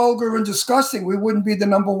wasn't vulgar and disgusting, we wouldn't be the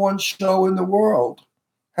number one show in the world.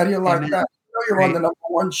 How do you like that? You know you're on the number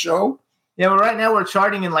one show. Yeah, well, right now we're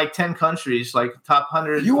charting in like 10 countries, like top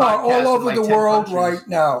 100. You are all over the world right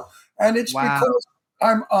now. And it's because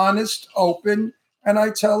I'm honest, open, and I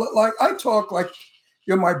tell it like I talk like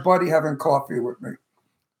you're my buddy having coffee with me.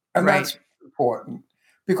 And that's important.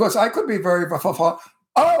 Because I could be very,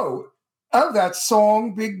 oh, that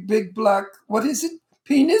song, Big Black, what is it?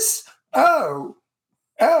 Penis? Oh,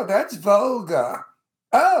 that's vulgar.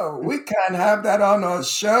 Oh, we can't have that on our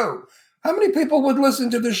show. How many people would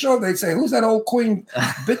listen to the show? They'd say, who's that old queen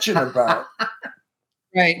bitching about?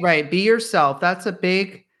 Right. Be yourself. That's a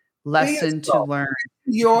big lesson to learn.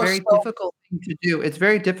 It's a very difficult thing to do. It's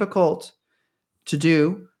very difficult to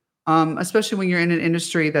do, especially when you're in an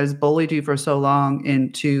industry that has bullied you for so long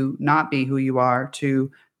into not be who you are,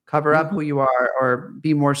 to cover up who you are, or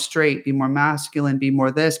be more straight, be more masculine, be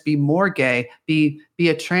more this, be more gay, be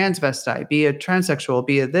a transvestite, be a transsexual,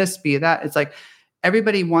 be a this, be a that. It's like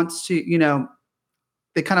everybody wants to, you know,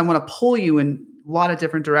 they kind of want to pull you in a lot of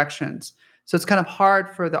different directions. So it's kind of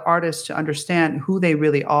hard for the artist to understand who they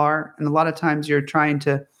really are. And a lot of times you're trying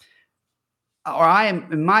to, or I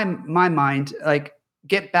am in my mind, like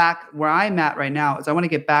get back where I'm at right now is I want to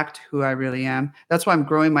get back to who I really am. That's why I'm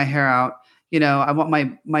growing my hair out. You know, I want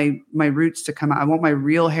my roots to come out. I want my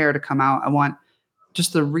real hair to come out. I want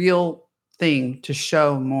just the real thing to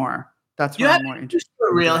show more. That's what I'm more interested in.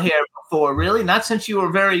 Real hair before, really? Not since you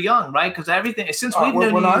were very young, right? Because everything, since we've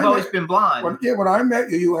known you, you've always been blonde. When I met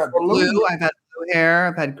you, you had blue. I've had blue hair.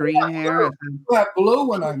 I've had green hair. I've had You had blue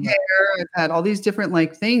when I met. hair. I've had all these different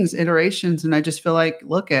like things, iterations, and I just feel like,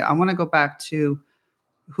 look, I want to go back to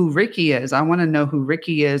who Ricky is. I want to know who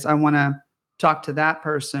Ricky is. I want to talk to that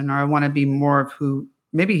person, or I want to be more of who.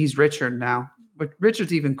 Maybe he's Richard now, but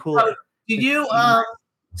Richard's even cooler. So, did you?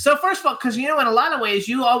 So first of all, because in a lot of ways,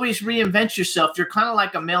 you always reinvent yourself. You're kind of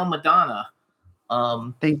like a male Madonna.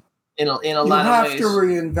 In a lot of ways, you have to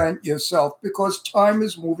reinvent yourself because time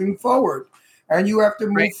is moving forward, and you have to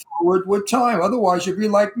move forward with time. Otherwise, you'd be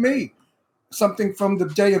like me, something from the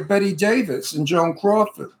day of Betty Davis and Joan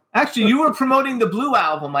Crawford. Actually, you were promoting the Blue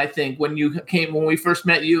album, I think, when we first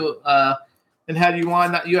met you, and had you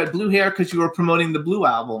on. You had blue hair because you were promoting the Blue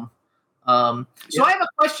album. So I have a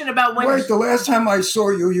question about when. Wait, the last time I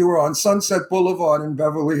saw you, you were on Sunset Boulevard in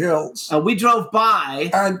Beverly Hills. We drove by.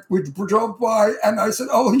 And and I said,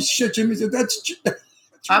 "Oh shit, Jimmy!" Said, "That's."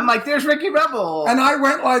 I'm like, "There's Ricky Rebel," and I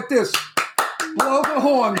went like this: "Blow the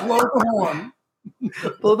horn, blow the horn."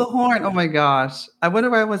 Blow the horn. Oh my gosh. I wonder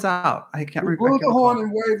where I was out. I can't remember. Blow the horn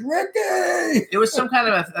and wave, Ricky. It was some kind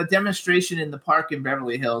of a demonstration in the park in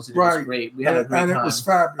Beverly Hills. It was great. We had a great time. And it was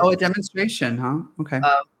fabulous. Oh, a demonstration, huh? Okay.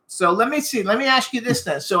 So let me see. Let me ask you this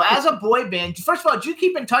then. So as a boy band, first of all, do you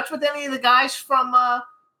keep in touch with any of the guys from No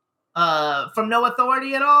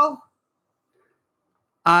Authority at all?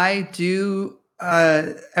 I do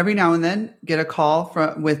every now and then get a call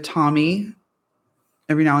with Tommy.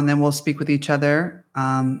 Every now and then we'll speak with each other.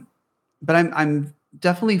 But I'm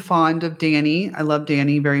definitely fond of Danny. I love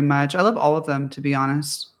Danny very much. I love all of them, to be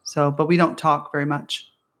honest. But we don't talk very much.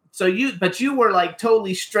 So you were like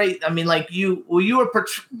totally straight. I mean, like you were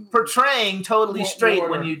portraying totally straight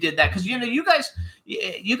when you did that. Because you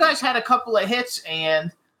guys had a couple of hits,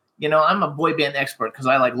 and I'm a boy band expert because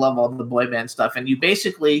I love all the boy band stuff. And you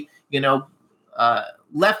basically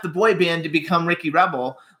left the boy band to become Ricky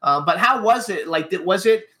Rebel. But how was it?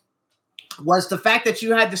 Was the fact that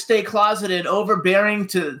you had to stay closeted overbearing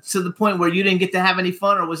to the point where you didn't get to have any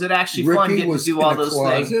fun, or was it actually fun getting to do all those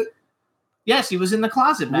things? Yes, he was in the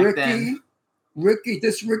closet back then.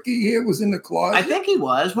 This Ricky here was in the closet. I think he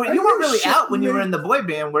was. Well, you weren't really out when you were in the boy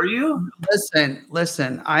band, were you?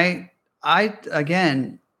 Listen. I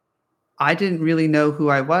didn't really know who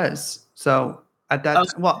I was. So at that,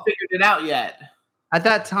 figured it out yet. At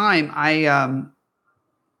that time, I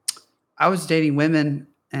was dating women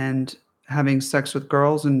and having sex with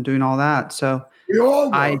girls and doing all that. So we all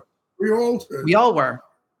were. We all were.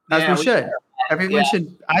 As we should. Everyone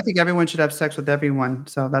should. I think everyone should have sex with everyone.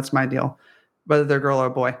 So that's my deal, whether they're a girl or a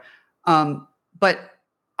boy. But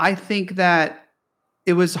I think that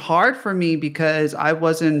it was hard for me because I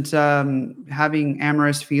wasn't having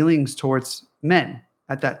amorous feelings towards men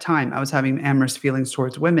at that time. I was having amorous feelings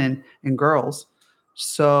towards women and girls.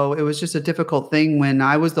 So it was just a difficult thing when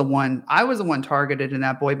I was the one targeted in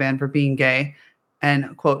that boy band for being gay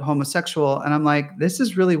and quote homosexual. And I'm like, this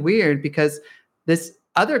is really weird because this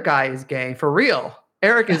other guy is gay for real.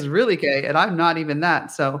 Eric is really gay and I'm not even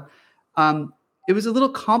that. So it was a little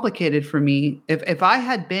complicated for me. If I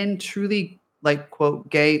had been truly quote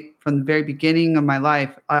gay from the very beginning of my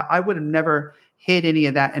life, I would have never hid any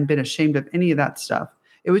of that and been ashamed of any of that stuff.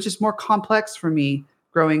 It was just more complex for me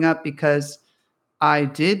growing up because I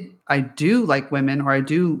do like women, or I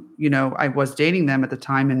was dating them at the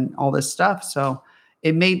time and all this stuff. So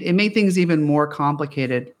it made things even more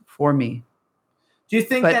complicated for me. Do you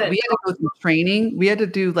think that we had to go through training? We had to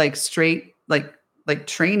do straight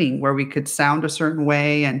training where we could sound a certain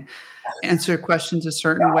way and answer questions a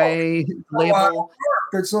certain way. Label.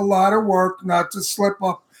 It's a lot of work not to slip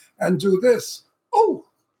up and do this. Oh.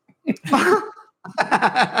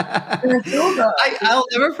 I'll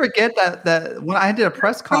never forget that when I did a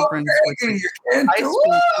press conference with high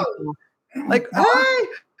school people, hey!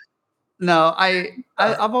 No,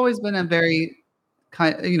 I've always been a very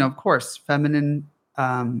kind, of course, feminine.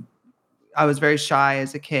 I was very shy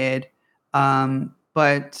as a kid,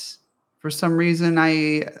 but for some reason,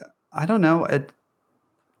 I don't know.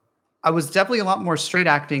 I was definitely a lot more straight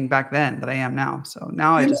acting back then than I am now. So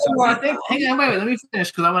now I just. Hang on, wait. Let me finish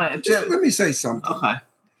because I want to. Let me say something. Okay.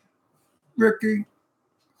 Ricky,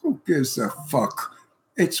 who gives a fuck?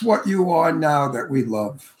 It's what you are now that we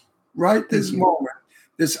love. Right this moment,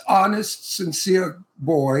 this honest, sincere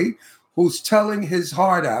boy who's telling his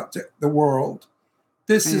heart out to the world.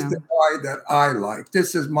 This is the guy that I like.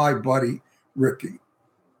 This is my buddy, Ricky.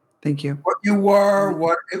 Thank you. What you were,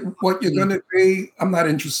 what you're going to be, I'm not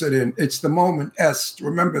interested in. It's the moment.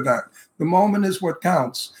 Remember that. The moment is what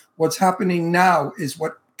counts. What's happening now is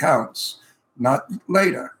what counts, not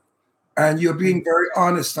later. And you're being very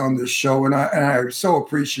honest on this show, and I so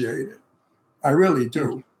appreciate it. I really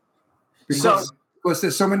do. because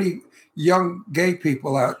there's so many young gay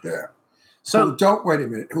people out there who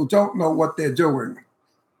don't know what they're doing.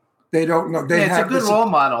 They don't know. It's a good role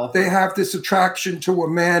model. They have this attraction to a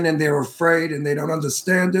man and they're afraid and they don't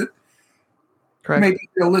understand it. Correct. Maybe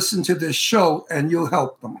they'll listen to this show and you'll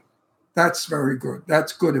help them. That's very good.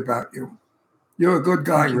 That's good about you. You're a good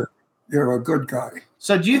guy. You're a good guy.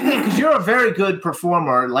 So do you think, because you're a very good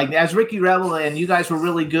performer, like as Ricky Rebel and you guys were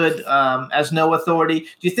really good as No Authority, do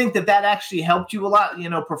you think that actually helped you a lot,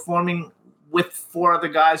 performing with 4 other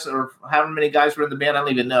guys or however many guys were in the band? I don't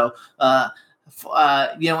even know.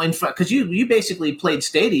 In front, because you basically played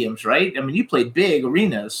stadiums, right? I mean, you played big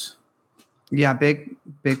arenas. Yeah, big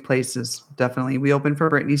places, definitely. We opened for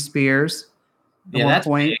Britney Spears at one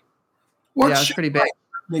point. What's it's pretty big.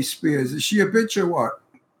 Britney Spears, is she a bitch or what?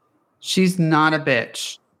 She's not a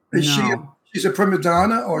bitch. She's a prima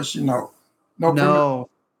donna, or she no?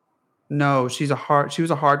 No, she was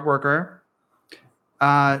a hard worker.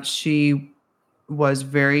 She was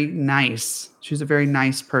very nice. She was a very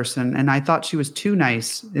nice person. And I thought she was too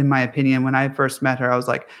nice, in my opinion. When I first met her, I was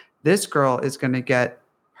like, this girl is going to get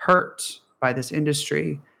hurt by this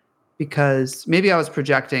industry, because maybe I was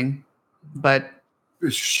projecting, but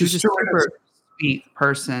she's a super sweet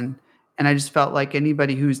person. And I just felt like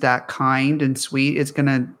anybody who's that kind and sweet is going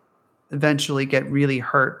to eventually get really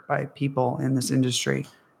hurt by people in this industry.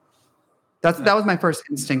 That was my first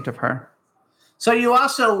instinct of her. So you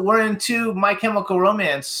also were into My Chemical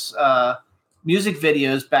Romance music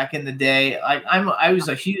videos back in the day. I was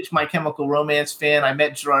a huge My Chemical Romance fan. I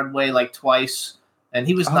met Gerard Way like twice, and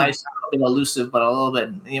he was nice, a bit elusive, but a little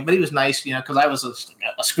bit. But he was nice, because I was a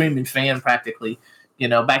screaming fan practically.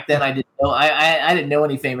 Back then I didn't know I didn't know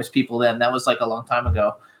any famous people then. That was like a long time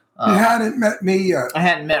ago. You hadn't met me yet. I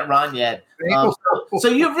hadn't met Ron yet. So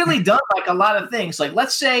you've really done like a lot of things. Like,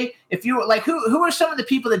 let's say if you were like, who are some of the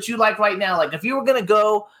people that you like right now? Like if you were going to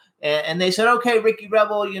go and they said, okay, Ricky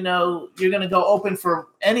Rebel, you're going to go open for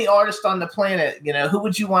any artist on the planet, who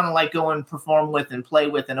would you want to like go and perform with and play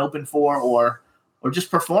with and open for, or just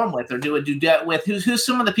perform with, or do a duet with? Who's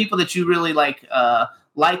some of the people that you really like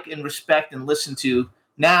and respect and listen to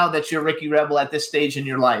now that you're Ricky Rebel at this stage in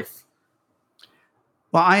your life?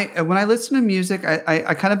 Well, when I listen to music,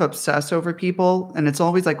 I kind of obsess over people, and it's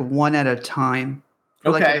always like one at a time,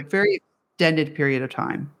 for like a very extended period of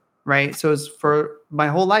time, right? So it's for my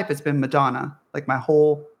whole life, it's been Madonna, like my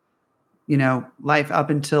whole, life up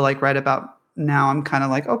until like right about now. I'm kind of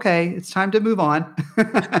like, okay, it's time to move on.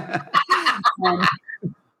 It's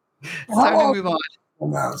time to move on.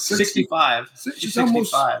 Wow, 65. She's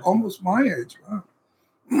almost my age. Wow.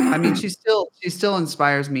 I mean, she still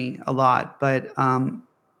inspires me a lot, but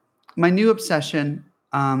my new obsession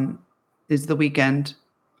is The Weeknd.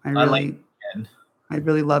 I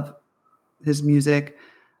really love his music.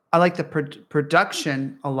 I like the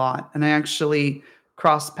production a lot, and I actually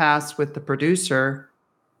crossed paths with the producer.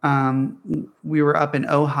 We were up in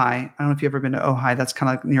Ojai. I don't know if you've ever been to Ojai. That's kind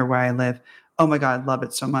of like near where I live. Oh my God, I love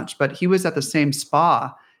it so much. But he was at the same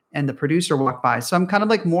spa, and the producer walked by. So I'm kind of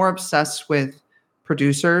like more obsessed with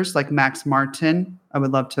producers like Max Martin. I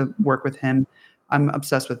would love to work with him. I'm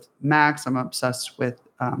obsessed with Max. I'm obsessed with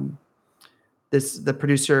the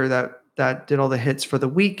producer that did all the hits for The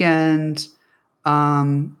Weeknd,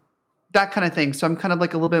 that kind of thing. So I'm kind of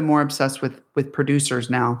like a little bit more obsessed with producers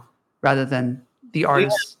now rather than the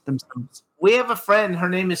artists themselves. We have a friend. Her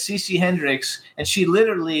name is Cece Hendricks, and she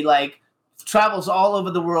literally like travels all over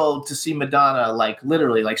the world to see Madonna. Like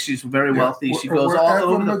literally, like she's very wealthy. She goes all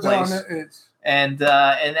over the place. And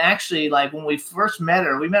actually, like when we first met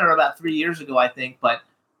her, we met her about 3 years ago, I think. But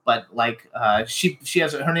like she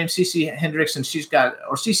has her name's Cece Hendricks, and she's got,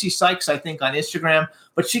 or Cece Sykes, I think, on Instagram.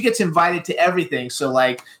 But she gets invited to everything. So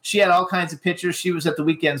like she had all kinds of pictures. She was at The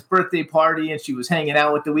Weeknd's birthday party, and she was hanging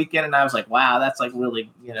out with The Weeknd. And I was like, wow, that's like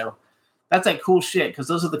really, that's like cool shit, because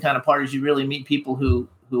those are the kind of parties you really meet people who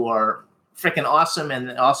are freaking awesome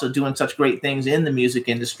and also doing such great things in the music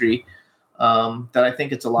industry. That I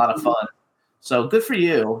think it's a lot of fun. So good for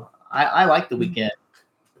you. I like The Weeknd.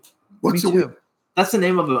 What's The Weeknd? That's the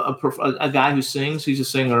name of a guy who sings. He's a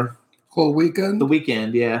singer. Called Weeknd? The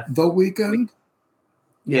Weeknd, yeah. The Weeknd?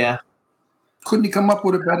 Yeah. Couldn't he come up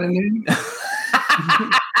with a better name?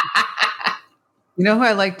 You know who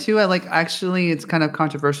I like too? Actually, it's kind of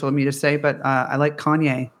controversial of me to say, but I like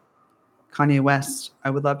Kanye West.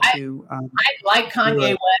 I would love to. I like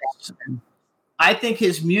Kanye West. I think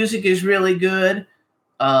his music is really good.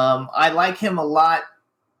 I like him a lot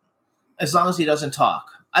as long as he doesn't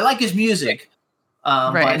talk. I like his music.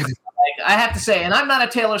 Right. But I have to say, and I'm not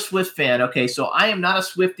a Taylor Swift fan. Okay, so I am not a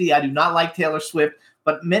Swiftie. I do not like Taylor Swift,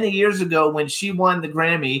 But many years ago, when she won the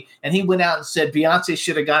Grammy, and he went out and said Beyonce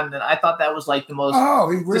should have gotten it, I thought that was like the most. Oh,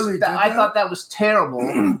 he really did I that? thought that was terrible.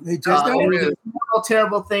 He did that? It was a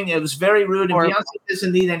terrible thing. It was very rude. And Horrible. Beyonce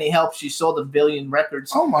doesn't need any help. She sold 1 billion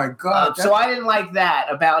records. Oh my God! So I didn't like that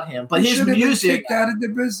about him. But his music, out of the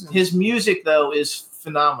business. his music though is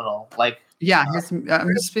phenomenal. Like Yeah,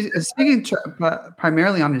 I'm speaking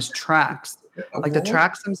primarily on his tracks. Like the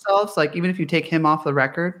tracks themselves, like even if you take him off the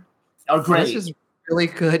record, great. this is really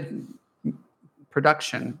good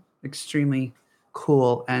production, extremely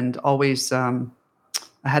cool, and always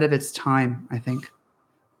ahead of its time, I think.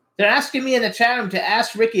 They're asking me in the chat room to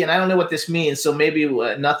ask Ricky, and I don't know what this means, so maybe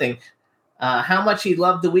nothing. How much he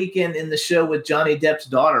loved The Weeknd in the show with Johnny Depp's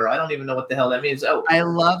daughter. I don't even know what the hell that means. Oh, I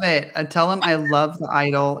love it. I tell him I love The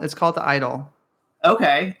Idol. It's called The Idol.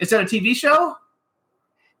 Okay. Is that a TV show?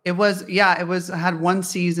 It was, had one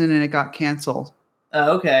season and it got canceled.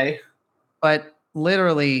 Okay. But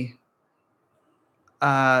literally,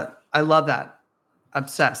 I love that.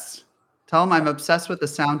 Obsessed. Tell him I'm obsessed with the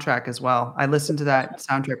soundtrack as well. I listen to that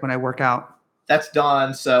soundtrack when I work out. That's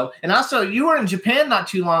Dawn. So, and also you were in Japan not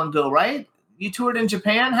too long ago, right? You toured in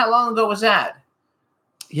Japan. How long ago was that?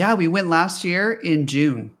 Yeah, we went last year in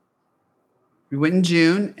June.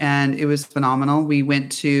 And it was phenomenal. We went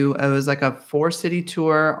to, it was like a 4-city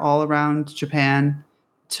tour all around Japan,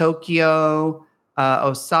 Tokyo,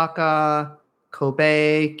 Osaka,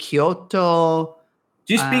 Kobe, Kyoto.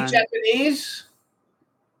 Do you speak Japanese?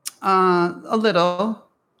 A little.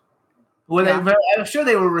 Well, Yeah. I'm sure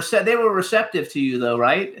they were receptive to you though,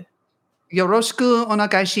 right? Yoroshiku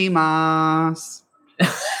onegai shimasu.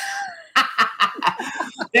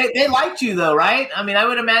 They liked you though, right? I mean, I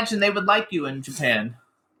would imagine they would like you in Japan.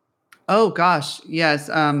 Oh gosh, yes.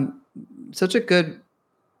 Such a good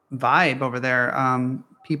vibe over there.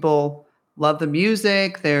 People love the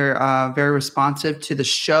music. They're very responsive to the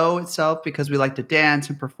show itself because we like to dance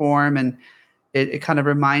and perform, and it kind of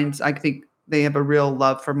reminds. I think they have a real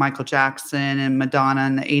love for Michael Jackson and Madonna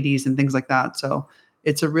in the 80s and things like that. So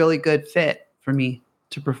it's a really good fit for me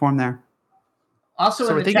to perform there. Also,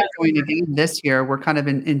 so we're thinking of going again this year. We're kind of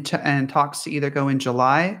in talks to either go in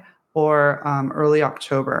July or early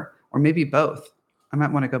October, or maybe both. I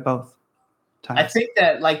might want to go both times. I think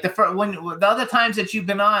that like the other times that you've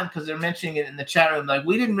been on, because they're mentioning it in the chat room, like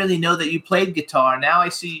we didn't really know that you played guitar. Now I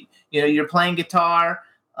see, you're playing guitar,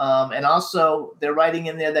 and also they're writing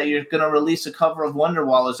in there that you're going to release a cover of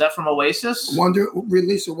Wonderwall. Is that from Oasis?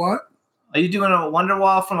 Release a what? Are you doing a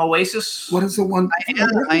Wonderwall from Oasis? What is the one?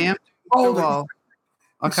 I am. Oh,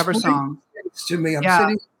 a cover song. To me, I'm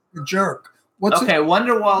sitting a jerk.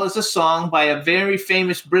 Wonderwall is a song by a very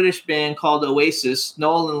famous British band called Oasis,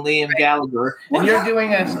 Noel and Liam Gallagher, and you're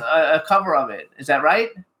doing a cover of it. Is that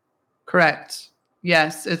right? Correct.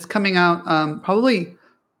 Yes, it's coming out probably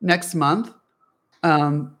next month.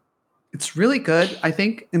 It's really good. I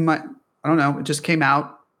think I don't know, it just came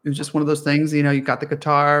out. It was just one of those things, you got the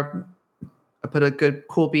guitar, I put a good,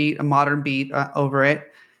 cool beat, a modern beat over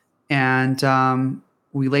it, and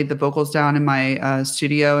we laid the vocals down in my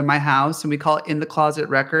studio in my house, and we call it In the Closet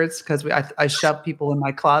Records because I shove people in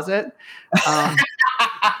my closet.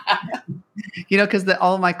 Because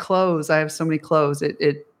all my clothes, I have so many clothes,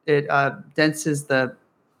 it denses the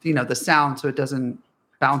sound so it doesn't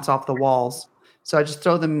bounce off the walls. So I just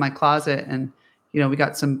throw them in my closet, and we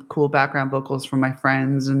got some cool background vocals from my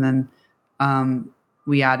friends, and then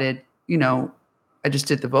we added, I just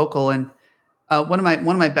did the vocal, and one of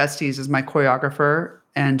my besties is my choreographer,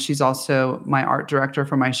 and she's also my art director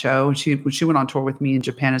for my show. She went on tour with me in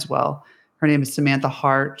Japan as well. Her name is Samantha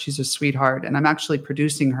Hart. She's a sweetheart, and I'm actually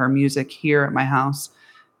producing her music here at my house.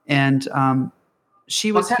 And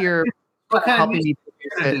she was here helping me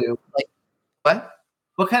produce it. What?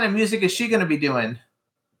 What kind of music is she going to be doing?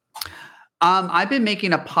 I've been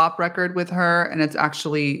making a pop record with her, and it's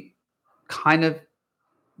actually kind of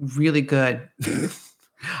really good.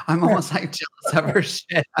 I'm almost like jealous of her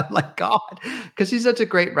shit. I'm like, God, because she's such a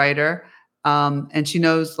great writer. And she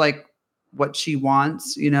knows like what she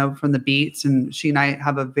wants, from the beats. And she and I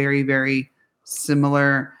have a very, very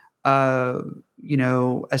similar,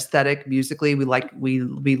 aesthetic musically. We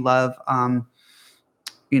love,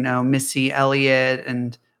 Missy Elliott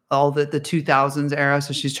and all the 2000s era.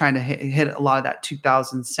 So she's trying to hit a lot of that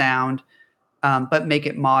 2000s sound, but make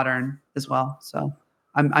it modern as well. So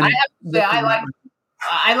I have to say,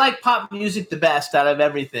 I like pop music the best out of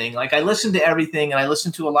everything. Like I listen to everything, and I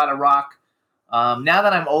listen to a lot of rock. Now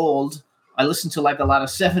that I'm old, I listen to like a lot of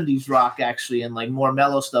 70s rock actually, and like more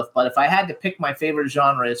mellow stuff. But if I had to pick my favorite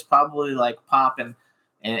genre, it's probably like pop. And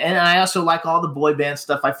And I also like all the boy band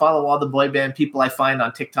stuff. I follow all the boy band people I find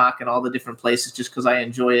on TikTok and all the different places just because I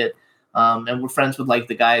enjoy it. And we're friends with like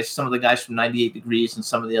some of the guys from 98 Degrees and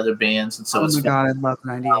some of the other bands. And so oh my God, I love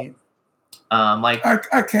 98.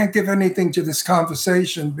 I can't give anything to this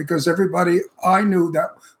conversation because everybody I knew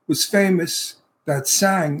that was famous that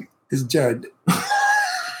sang is dead.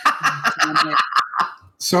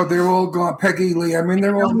 So they're all gone. Peggy Lee. I mean,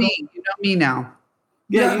 they're all me. You know me now.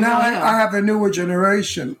 Yeah, now I have a newer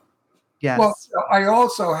generation. Yes. Well, I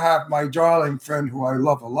also have my darling friend who I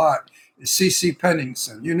love a lot, is CeCe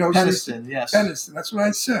Pennington. You know Pennington, yes. Pennington. That's what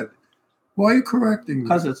I said. Why are you correcting me?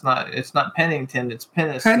 Because it's not Pennington, it's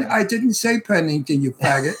Pennington. I didn't say Pennington, you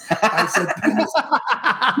faggot. I said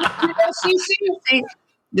Pennington.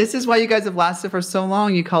 This is why you guys have lasted for so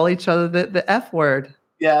long. You call each other the F word.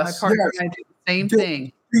 Yes. My partner and I do the same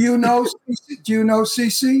thing. Do you know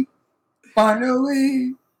CeCe?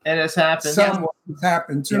 Finally. It has happened. Someone has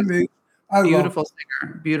happened to me. Beautiful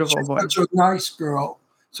singer. Beautiful voice. Such a nice girl.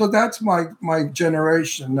 So that's my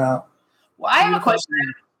generation now. Well, I have a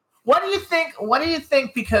question. What do you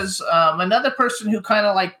think? Because another person who kind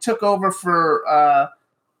of like took over for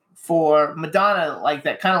Madonna, like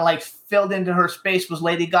that kind of like filled into her space was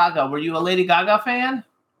Lady Gaga. Were you a Lady Gaga fan?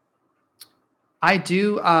 I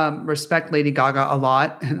do respect Lady Gaga a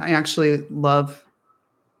lot, and I actually love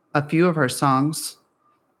a few of her songs.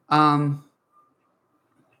 I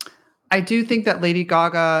do think that Lady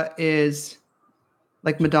Gaga is,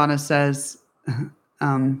 like Madonna says,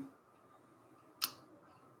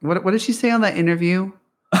 what did she say on that interview?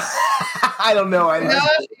 I don't know. A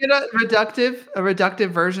reductive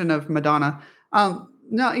version of Madonna.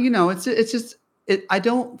 No, it's just I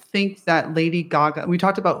don't think that Lady Gaga. We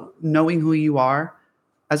talked about knowing who you are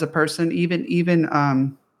as a person. I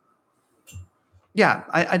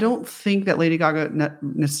don't think that Lady Gaga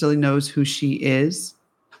necessarily knows who she is,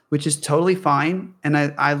 which is totally fine. And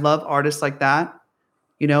I love artists like that,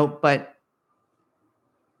 but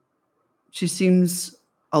she seems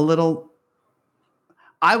a little.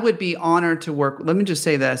 I would be honored to work. Let me just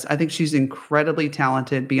say this. I think she's incredibly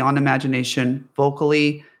talented, beyond imagination,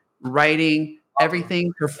 vocally, writing,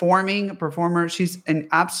 everything, performer. She's an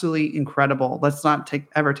absolutely incredible. Let's not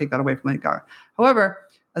ever take that away from Lady Gaga. However,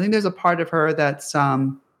 I think there's a part of her that's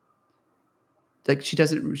like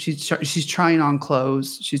she's trying on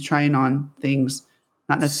clothes. She's trying on things,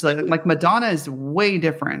 not necessarily like Madonna is way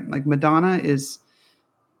different. Like Madonna is,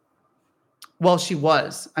 well, she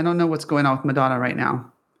was. I don't know what's going on with Madonna right now.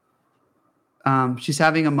 She's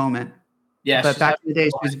having a moment. Yeah, but back in the day,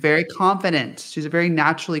 she was very confident. She's a very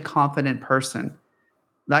naturally confident person,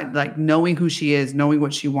 like knowing who she is, knowing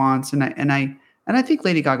what she wants, and I think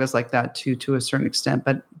Lady Gaga's like that too, to a certain extent.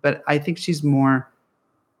 But I think she's not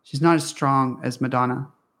as strong as Madonna.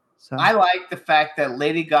 So I like the fact that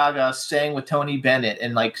Lady Gaga sang with Tony Bennett,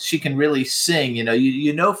 and like she can really sing.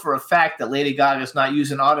 You know for a fact that Lady Gaga's not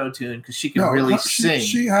using auto-tune because she can really sing.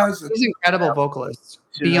 She's an incredible vocalist,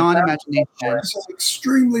 beyond imagination. She's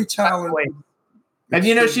extremely talented. And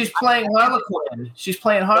she's playing Harlequin. She's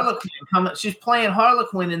playing Harlequin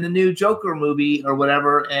in the new Joker movie or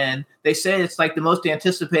whatever, and they say it's like the most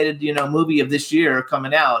anticipated movie of this year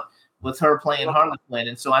coming out, with her playing Harlequin.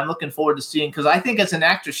 And so I'm looking forward to seeing, because I think as an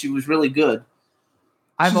actress, she was really good.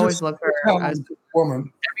 I've always loved her as a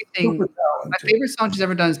woman. Everything. My favorite song she's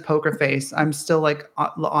ever done is Poker Face. I'm still like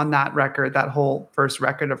on that record. That whole first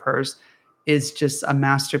record of hers is just a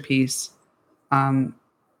masterpiece.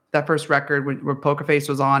 That first record where Poker Face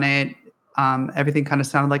was on it, everything kind of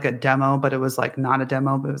sounded like a demo, but it was like not a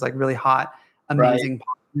demo, but it was like really hot, amazing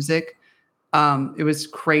pop music. It was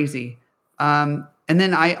crazy. And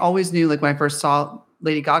then I always knew, like when I first saw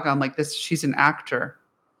Lady Gaga, I'm like, she's an actor.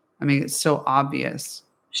 I mean, it's so obvious.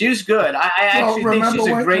 She was good. I actually think she's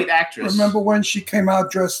a great actress. Remember when she came out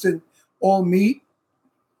dressed in all meat?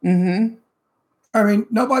 Mm-hmm. I mean,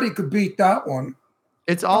 nobody could beat that one.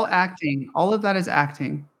 It's all acting. All of that is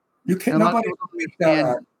acting. You can't. Nobody could beat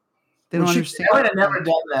that. They don't understand. I would have never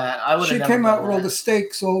done that. She came out with all the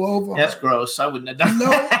steaks all over. That's gross. I wouldn't have done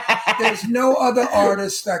that. There's no other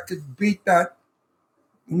artist that could beat that.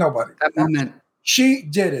 Nobody. That moment. She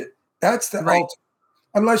did it. That's the ultimate.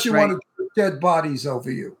 Unless you want to put dead bodies over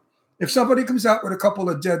you. If somebody comes out with a couple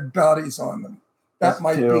of dead bodies on them, that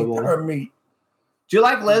might be her meat. Do you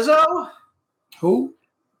like Lizzo? Who?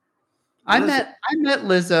 I met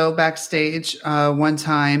Lizzo backstage one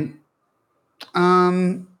time.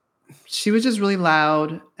 She was just really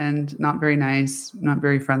loud and not very nice, not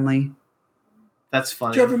very friendly. That's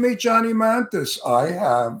funny. Did you ever meet Johnny Mathis? I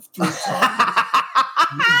have 3 times.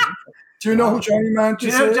 Do you know who Johnny Mathis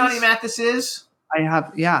is? Do you know who Johnny Mathis is? I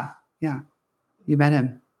have, yeah. You met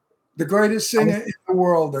him. The greatest singer in the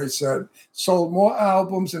world, they said. Sold more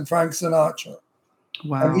albums than Frank Sinatra.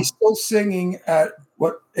 Wow. And he's still singing at,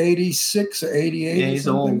 86 or 88 Yeah, or he's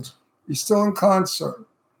something? old. He's still in concert.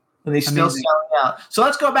 And he's still Amazing. selling out. So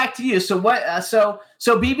let's go back to you. So what? So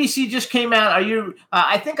BBC just came out. Are you?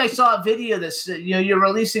 I think I saw a video that's you're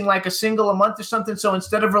releasing like a single a month or something. So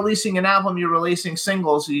instead of releasing an album, you're releasing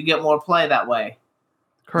singles, so you get more play that way.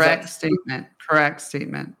 Correct statement. Correct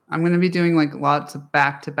statement. I'm going to be doing like lots of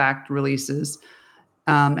back-to-back releases.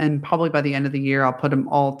 And probably by the end of the year, I'll put them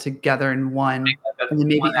all together in one and then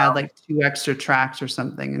maybe add like 2 extra tracks or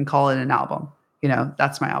something and call it an album.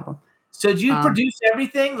 That's my album. So do you produce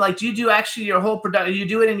everything? Like, do you do actually your whole production? You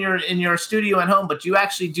do it in your studio at home, but do you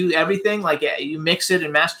actually do everything? Like, you mix it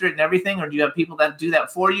and master it and everything, or do you have people that do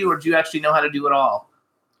that for you, or do you actually know how to do it all?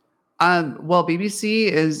 Well,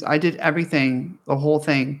 BBC I did everything, the whole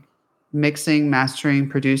thing, mixing, mastering,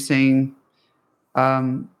 producing,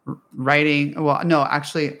 writing. Well, no,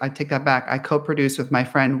 actually, I take that back. I co-produced with my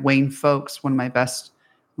friend Wayne Folks, one of my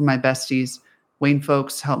besties. Wayne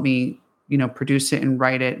Folks helped me, produce it and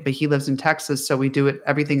write it, but he lives in Texas, so we do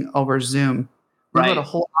everything over Zoom. We wrote a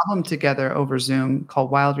whole album together over Zoom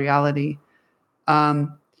called Wild Reality. But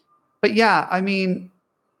yeah, I mean,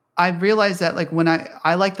 I realized that like when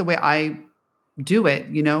I like the way I do it,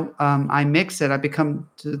 I mix it. I become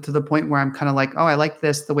to the point where I'm kind of like, oh, I like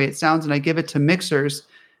this, the way it sounds. And I give it to mixers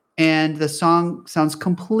and the song sounds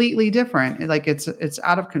completely different. Like it's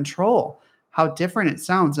out of control how different it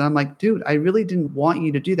sounds. And I'm like, dude, I really didn't want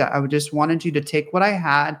you to do that. I just wanted you to take what I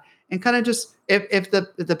had and kind of just, if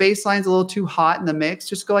the bass line's a little too hot in the mix,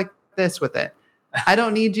 just go like this with it. I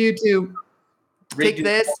don't need you to take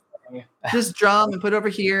this drum and put it over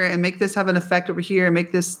here and make this have an effect over here and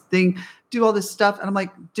make this thing do all this stuff. And I'm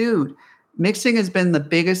like, dude, mixing has been the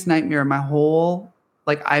biggest nightmare of my whole,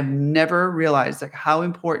 like I've never realized like how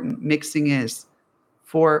important mixing is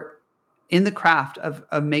in the craft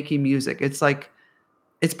of making music. It's like,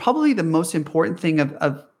 it's probably the most important thing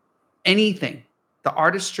of anything. The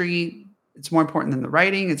artistry, it's more important than the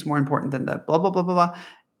writing. It's more important than the blah, blah, blah, blah, blah.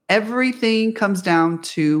 Everything comes down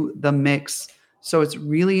to the mix. So it's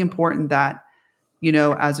really important that,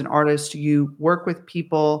 as an artist, you work with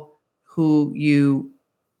people who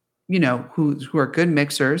who are good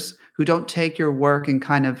mixers, who don't take your work and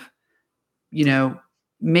kind of,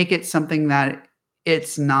 make it something that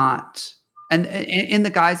it's not. And in the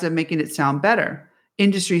guise of making it sound better,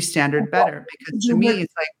 industry standard better. Because to me,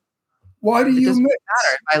 it's like, why do you mix?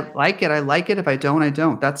 Matter. If I like it, I like it. If I don't, I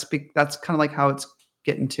don't. That's kind of like how it's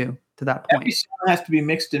getting to that point. Every song has to be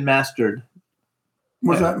mixed and mastered.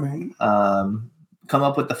 What does that mean? Come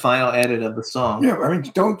up with the final edit of the song. Yeah, I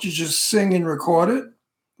mean, don't you just sing and record it?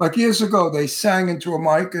 Like years ago, they sang into a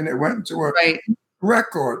mic and it went into a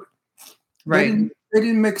record. Right. They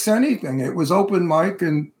didn't mix anything. It was open mic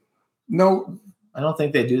and no. I don't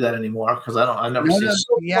think they do that anymore because I never seen.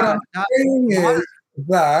 What I'm saying is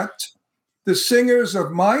that the singers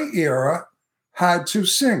of my era had to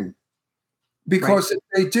sing because if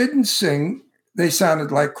they didn't sing, they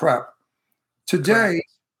sounded like crap. Today,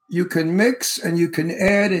 you can mix and you can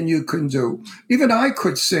add and you can do. Even I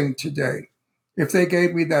could sing today if they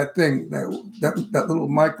gave me that thing, that little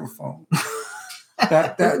microphone.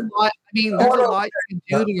 There's a lot you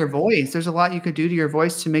can do to your voice. There's a lot you could do to your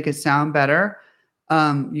voice to make it sound better.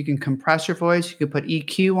 You can compress your voice. You can put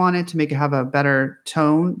EQ on it to make it have a better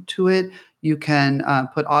tone to it. You can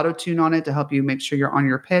put auto-tune on it to help you make sure you're on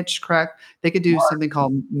your pitch correct. They could do something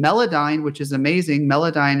called Melodyne, which is amazing.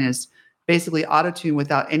 Melodyne is basically auto-tune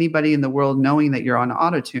without anybody in the world knowing that you're on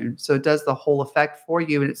auto-tune. So it does the whole effect for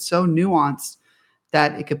you. And it's so nuanced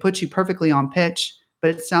that it could put you perfectly on pitch,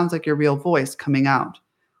 but it sounds like your real voice coming out.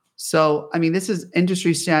 So, I mean, this is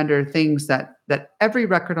industry standard things that every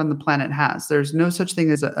record on the planet has. There's no such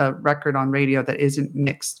thing as a record on radio that isn't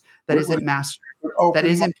mixed, that isn't mastered, that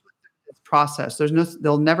isn't processed.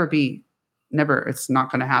 There'll never be, it's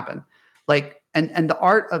not going to happen. Like, and the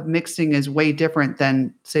art of mixing is way different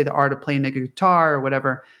than, say, the art of playing a guitar or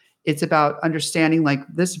whatever. It's about understanding, like,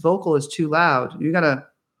 this vocal is too loud. You got to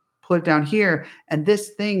put it down here. And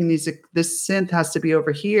this synth has to be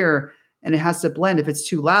over here and it has to blend. If it's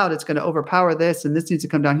too loud, it's going to overpower this. And this needs to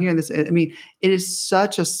come down here. And this, I mean, it is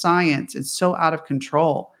such a science. It's so out of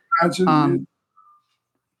control.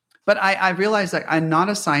 But I realized that I'm not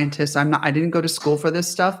a scientist. I didn't go to school for this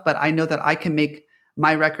stuff, but I know that I can make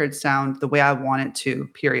my record sound the way I want it to,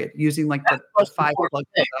 period, using like the 5 plugins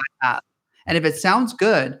that I have. And if it sounds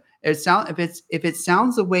good, if it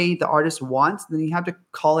sounds the way the artist wants, then you have to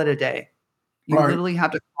call it a day. You literally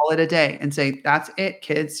have to call it a day and say, that's it,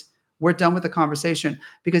 kids. we're done with the conversation.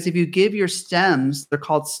 Because if you give your stems, they're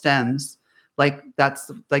called stems, like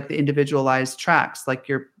that's like the individualized tracks, like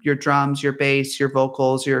your drums, your bass, your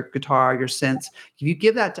vocals, your guitar, your synths. If you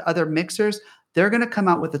give that to other mixers, they're going to come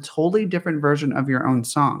out with a totally different version of your own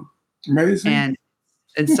song. Amazing.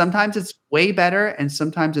 And sometimes it's way better and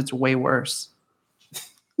sometimes it's way worse.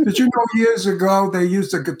 Did you know years ago they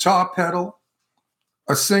used a guitar pedal?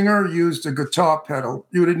 A singer used a guitar pedal.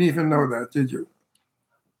 You didn't even know that, did you?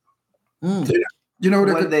 You know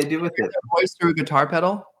what did they do with it? Voice through a guitar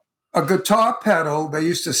pedal? A guitar pedal, they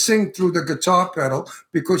used to sing through the guitar pedal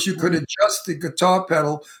because you could adjust the guitar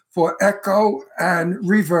pedal for echo and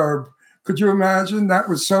reverb. Could you imagine? That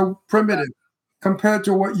was so primitive compared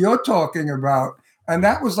to what you're talking about. And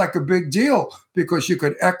that was like a big deal because you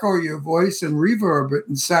could echo your voice and reverb it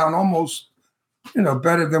and sound almost,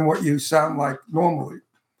 better than what you sound like normally.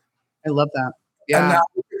 I love that. Yeah. And now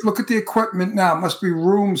look at the equipment now. It must be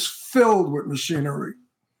rooms filled with machinery.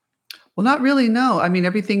 Well, not really. No, I mean,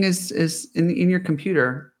 everything is in your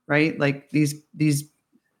computer, right? Like these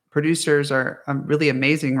producers are really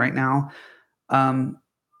amazing right now.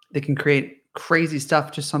 They can create crazy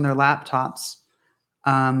stuff just on their laptops.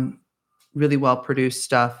 Really well produced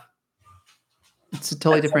stuff. It's a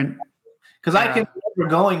totally different. Because I can remember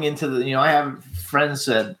going into the, I have friends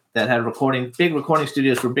that had big recording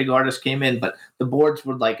studios where big artists came in, but the boards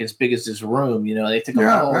were like as big as this room. They took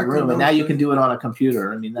a whole room, and now you can do it on a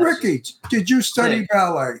computer. I mean, that's Ricky, did you study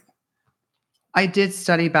ballet? I did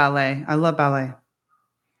study ballet. I love ballet.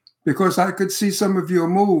 Because I could see some of your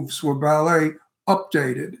moves were ballet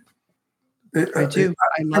updated. I do.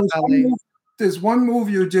 I love ballet. There's one move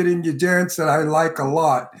you did in your dance that I like a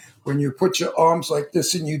lot. When you put your arms like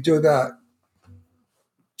this and you do that.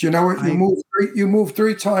 Do you know what? You move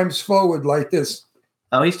 3 times forward like this.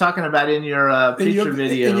 Oh, he's talking about in your Preacher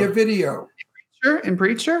video. In your video. In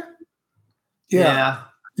Preacher? Yeah.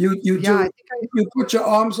 You put your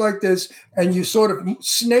arms like this and you sort of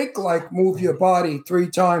snake-like move your body 3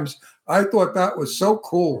 times. I thought that was so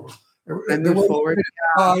cool. And move forward.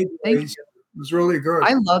 Thank you. It was really good.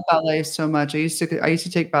 I love ballet so much. I used to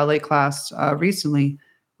take ballet class recently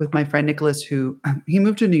with my friend Nicholas, who he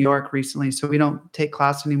moved to New York recently, so we don't take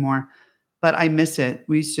class anymore. But I miss it.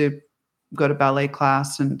 We used to go to ballet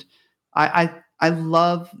class, and I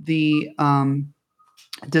love the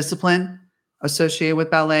discipline associated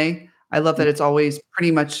with ballet. I love that it's always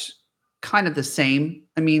pretty much kind of the same.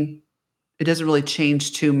 I mean, it doesn't really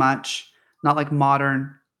change too much. Not like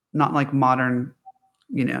modern,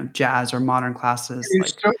 jazz or modern classes.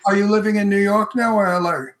 Are you living in New York now or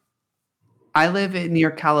LA? I live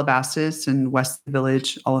near Calabasas and West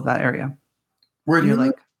Village, all of that area. Where do you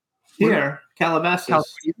live? Here,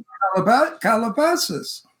 Calabasas.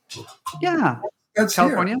 Calabasas. Yeah. That's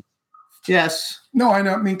California? Here. Yes. No,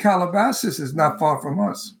 I mean Calabasas is not far from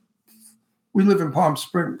us. We live in Palm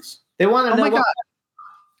Springs. They want to know. Oh my God.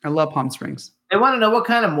 I love Palm Springs. They want to know what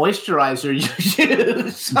kind of moisturizer you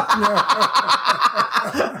use.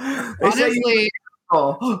 Honestly,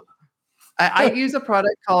 I use a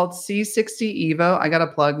product called C60 Evo. I got to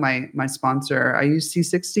plug my sponsor. I use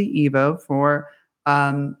C60 Evo for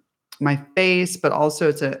my face, but also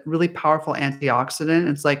it's a really powerful antioxidant.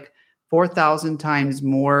 It's like 4,000 times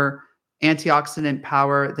more antioxidant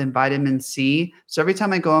power than vitamin C. So every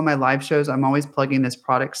time I go on my live shows, I'm always plugging this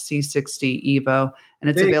product, C60 Evo, and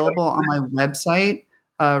it's available on my website,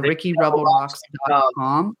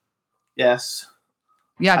 RickyRebelRocks.com. Yes.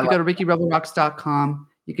 Yeah, if you go to RickyRebelRocks.com,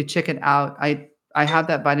 you could check it out. I have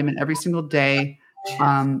that vitamin every single day.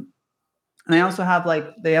 And I also have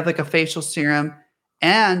they have a facial serum.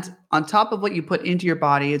 And on top of what you put into your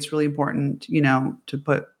body, it's really important, to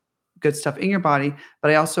put good stuff in your body. But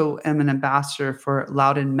I also am an ambassador for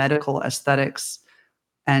Loudon Medical Aesthetics,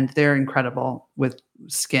 and they're incredible with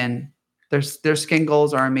skin. Their skin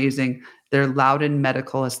goals are amazing. They're Loudon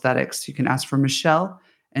Medical Aesthetics. You can ask for Michelle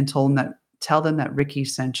and tell them that Ricky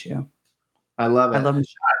sent you. I love it. I love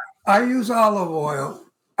Michelle. I use olive oil.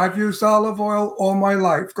 I've used olive oil all my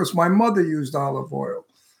life because my mother used olive oil.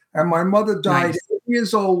 And my mother died 8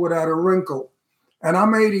 years old without a wrinkle. And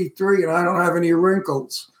I'm 83 and I don't have any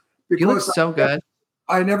wrinkles. You look so good.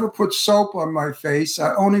 I never put soap on my face.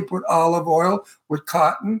 I only put olive oil with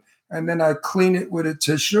cotton, and then I clean it with a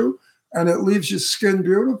tissue, and it leaves your skin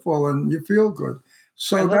beautiful and you feel good.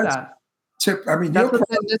 So that's that tip. I mean, that's what's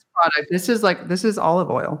in this product. This is olive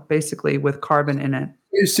oil, basically, with carbon in it.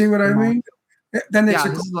 You see what I mean? Then it's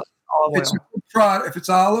olive it's a good product. If it's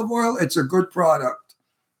olive oil, it's a good product.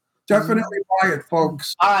 Definitely buy it,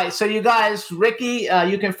 folks. All right, so you guys, Ricky,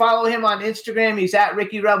 you can follow him on Instagram. He's at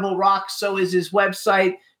Ricky Rebel Rocks. So is his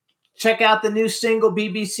website. Check out the new single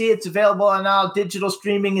BBC. It's available on all digital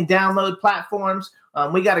streaming and download platforms.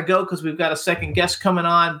 We got to go because we've got a second guest coming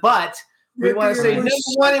on. But we want to say, number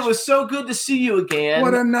one, it was so good to see you again.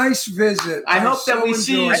 What a nice visit. I hope that we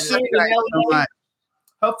see you soon in LA. So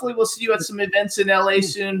Hopefully we'll see you at some events in LA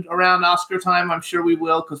soon around Oscar time. I'm sure we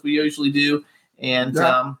will because we usually do. And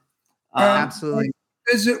absolutely.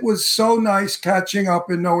 The visit was so nice catching up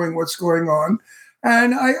and knowing what's going on.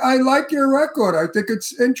 And I like your record. I think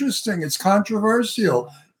it's interesting. It's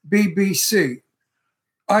controversial. BBC.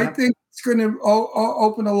 I think it's going to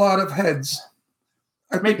open a lot of heads.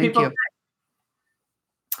 Thank you.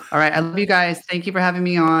 All right. I love you guys. Thank you for having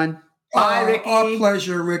me on. Bye, Ricky. Our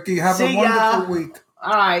pleasure, Ricky. Have See a wonderful week.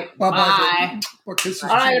 All right. Bye. All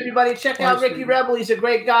right, everybody. Check out Ricky Rebel. He's a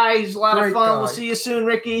great guy. He's a lot of fun. We'll see you soon,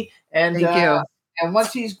 Ricky. And thank you. And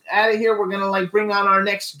once he's out of here, we're going to bring on our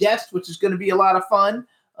next guest, which is going to be a lot of fun.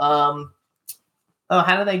 How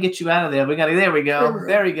did they get you out of there? There we go.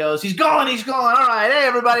 There he goes. He's gone. All right. Hey,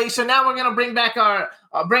 everybody. So now we're going to bring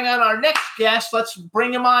on our next guest. Let's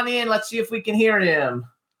bring him on in. Let's see if we can hear him.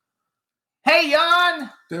 Hey, Yan.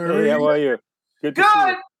 Hey, how are you? Good.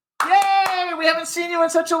 Yay! We haven't seen you in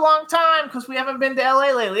such a long time because we haven't been to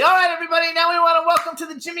LA lately. All right, everybody. Now we want to welcome to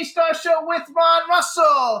the Jimmy Star Show with Ron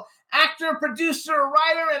Russell, actor, producer,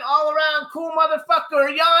 writer, and all-around cool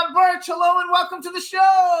motherfucker, Yan Birch. Hello and welcome to the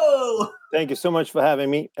show. Thank you so much for having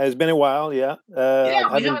me. It's been a while, yeah.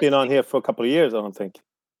 I haven't been on here for a couple of years, I don't think.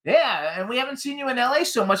 Yeah, and we haven't seen you in LA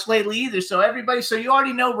so much lately either. So everybody, you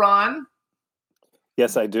already know Ron.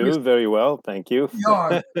 Yes, I do. Very well. Thank you.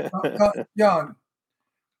 Yan,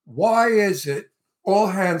 why is it all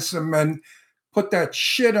handsome men put that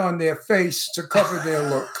shit on their face to cover their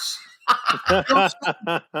looks?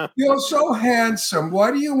 You're so handsome.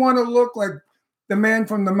 Why do you want to look like the man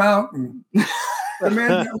from the mountain? The man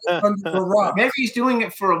that was under the rock. Maybe he's doing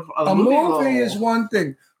it for a movie is one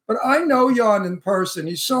thing, but I know Yan in person.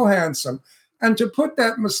 He's so handsome. And to put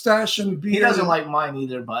that mustache and beard... He doesn't like mine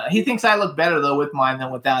either, but he thinks I look better, though, with mine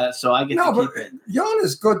than without it, so I get to keep it. Yan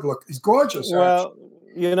is good look. He's gorgeous, well, actually.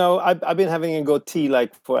 I've been having a goatee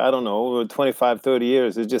for, I don't know, 25, 30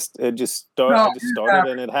 years. It just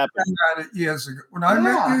started and it happened. You had it years ago. When I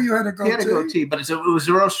met you had a goatee. He had a goatee, but it was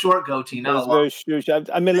a real short goatee, not a long. Very huge.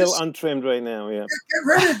 I'm a little untrimmed right now, yeah. Get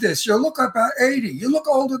rid of this. You look about 80. You look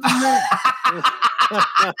older than me.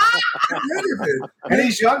 Get rid of it. And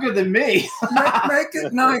he's younger than me. Make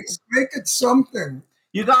it nice. Make it something.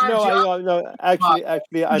 You guys... No,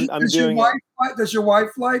 actually, I'm doing it. Does your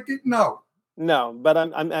wife like it? No, but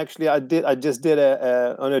I just did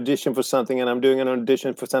an audition for something, and I'm doing an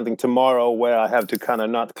audition for something tomorrow where I have to kind of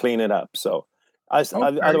not clean it up. So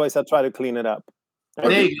otherwise I try to clean it up.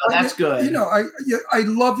 There you go. That's good. I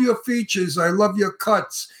love your features. I love your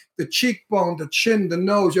cuts, the cheekbone, the chin, the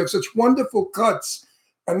nose. You have such wonderful cuts,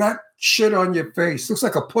 and that shit on your face looks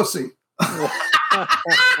like a pussy.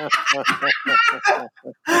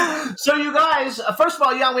 So you guys, first of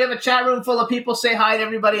all, Yan, we have a chat room full of people. Say hi to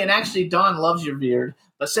everybody, and actually, Dawn loves your beard.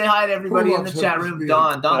 But say hi to everybody in the chat room.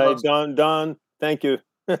 Beard? Dawn, thank you.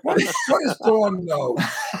 What does Dawn know?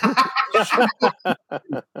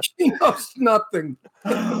 She knows nothing.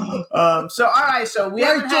 All right. So we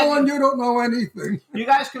haven't Dawn, you don't know anything. You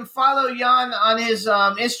guys can follow Yan on his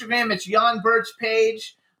Instagram. It's Yan Birch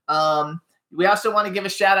page. We also want to give a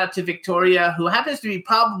shout out to Victoria, who happens to be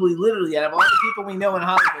probably literally out of all the people we know in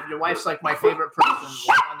Hollywood, your wife's like my favorite person.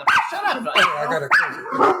 Shut up! I gotta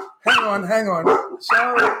hang on.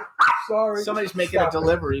 Sorry. Somebody's making a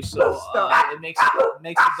delivery, so it makes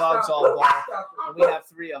the dogs all bark. And we have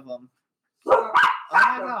 3 of them. Oh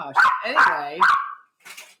my gosh! Anyway,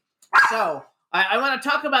 so. I want to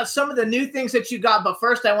talk about some of the new things that you got, but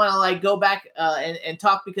first I want to go back and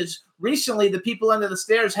talk because recently the People Under the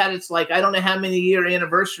Stairs had its I don't know how many year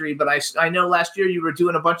anniversary, but I know last year you were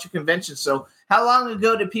doing a bunch of conventions. So how long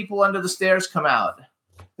ago did People Under the Stairs come out?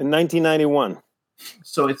 In 1991.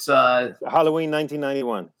 So it's Halloween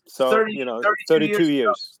 1991. So 32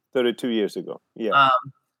 years. 32 years ago. Yeah.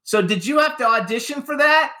 So did you have to audition for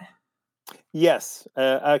that? Yes,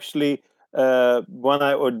 actually. When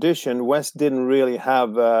I auditioned, Wes didn't really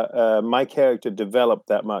have my character developed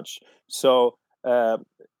that much. So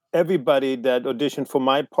everybody that auditioned for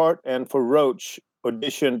my part and for Roach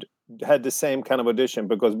had the same kind of audition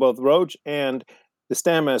because both Roach and the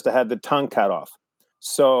Stairmaster had the tongue cut off.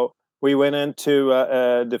 So we went into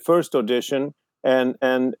the first audition and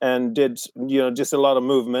did just a lot of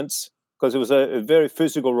movements because it was a very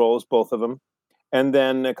physical roles, both of them. And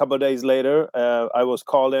then a couple of days later, I was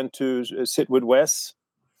called in to sit with Wes.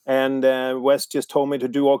 And Wes just told me to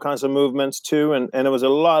do all kinds of movements too. And it was a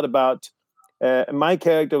lot about My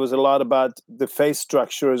character was a lot about the face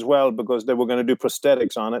structure as well, because they were going to do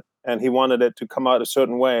prosthetics on it, and he wanted it to come out a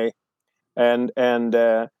certain way. But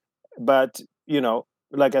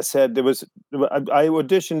like I said, I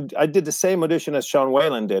auditioned. I did the same audition as Sean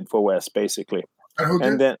Whalen did for Wes, basically.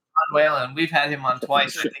 And then Sean Whalen, we've had him on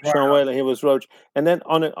twice. I think. Sean Whalen, he was Roach. And then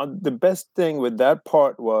on the best thing with that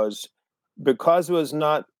part was, because it was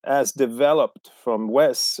not as developed from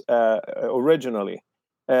Wes originally.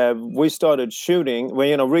 We started shooting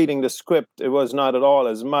when reading the script. It was not at all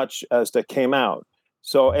as much as that came out.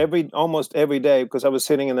 So almost every day, because I was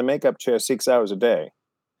sitting in the makeup chair 6 hours a day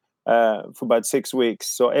for about 6 weeks.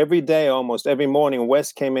 So every day, almost every morning,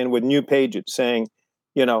 Wes came in with new pages saying,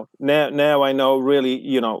 now I know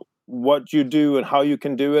really, what you do and how you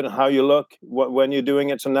can do it and how you look when you're doing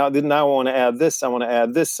it. So now I want to add this. I want to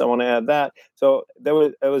add this. I want to add that. So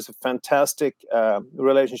it was a fantastic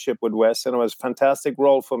relationship with Wes, and it was a fantastic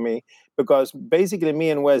role for me, because basically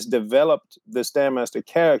me and Wes developed the Stairmaster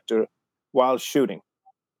character while shooting.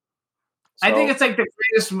 So, I think it's like the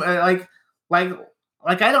greatest,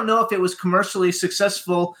 like I don't know if it was commercially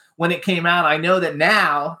successful when it came out. I know that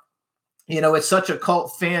now, it's such a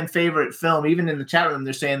cult fan favorite film. Even in the chat room,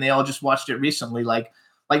 they're saying they all just watched it recently. Like,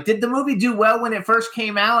 did the movie do well when it first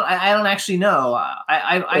came out? I don't actually know.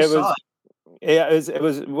 I saw it. Yeah, it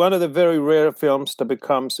was one of the very rare films that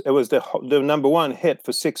it was the number one hit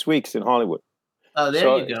for 6 weeks in Hollywood. Oh,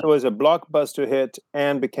 there you go. It was a blockbuster hit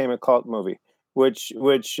and became a cult movie, which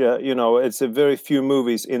it's a very few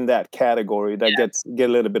movies in that category that get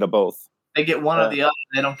a little bit of both. They get one or the other.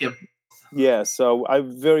 They don't get. Yeah, so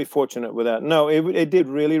I'm very fortunate with that. No, it did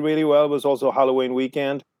really, really well. It was also Halloween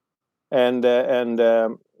weekend, and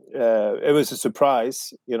it was a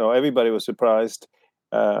surprise. Everybody was surprised,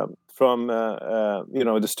 from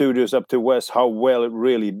the studios up to West, how well it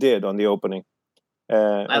really did on the opening,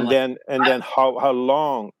 and then how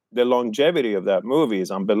long the longevity of that movie is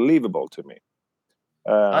unbelievable to me.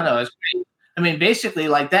 I know, it's great. I mean, basically,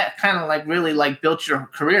 like that kind of really built your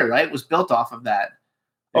career, right? It was built off of that.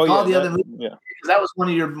 All the other movies, because that was one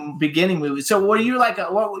of your beginning movies. So were you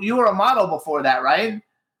you were a model before that, right?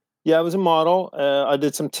 Yeah, I was a model. I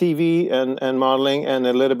did some TV and modeling and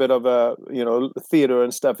a little bit of theater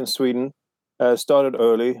and stuff in Sweden. Started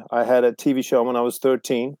early. I had a TV show when I was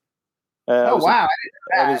 13. Wow!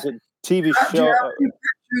 It was a TV show.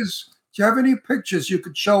 Do you have any pictures you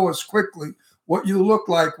could show us quickly what you look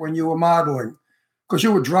like when you were modeling? Because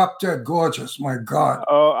you were drop dead gorgeous, my God.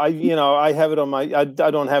 Oh, I have it on my. I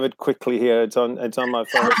don't have it quickly here. It's on my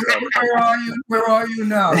phone. Where are you? Where are you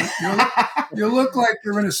now? You look like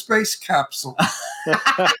you're in a space capsule.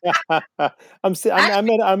 I'm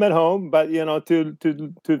at home, but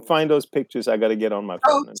to find those pictures, I got to get on my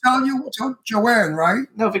phone. Tell Joanne, right?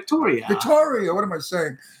 No, Victoria. Victoria, what am I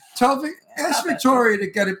saying? Ask Victoria to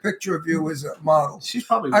get a picture of you as a model. She's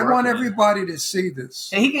probably. I want everybody to see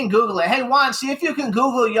this. And he can Google it. Hey, Juan, see if you can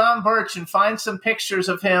Google Yan Birch and find some pictures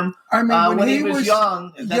of him. I mean, when he was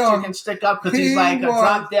young, that you can stick up, because he's like a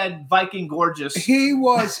drop dead Viking gorgeous. He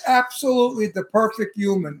was absolutely the perfect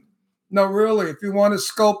human. No, really, if you want to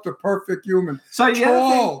sculpt a perfect human. So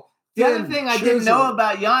the other thing I didn't know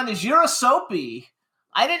about Yan is you're a soapy.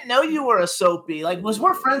 I didn't know you were a soapy.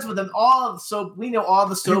 We're friends with him. We know all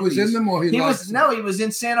the soapies. He was in them, or he was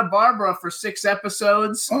in Santa Barbara for 6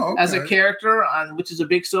 episodes as a character which is a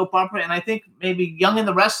big soap opera. And I think maybe Young and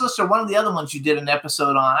the Restless, or one of the other ones you did an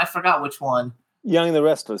episode on. I forgot which one. Young and the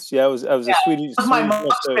Restless. Yeah, I was a Swedish. That was my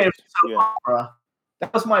mom's favorite soap opera.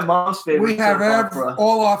 That was my mom's favorite. We have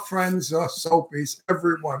all our friends are soapies.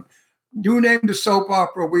 Everyone. You name the soap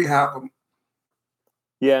opera, we have them.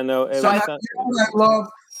 Yeah, no. So I love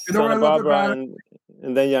Santa Barbara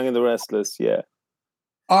and then Young and the Restless. Yeah.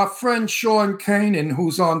 Our friend Sean Kanan,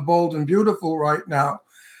 who's on Bold and Beautiful right now,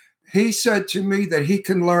 he said to me that he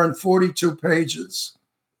can learn 42 pages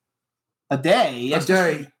a day. Yes. A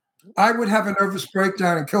day. I would have a nervous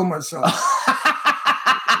breakdown and kill myself.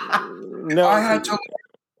 No, I had to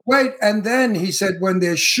wait. And then he said when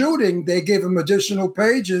they're shooting, they give him additional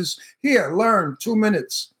pages. Here, learn 2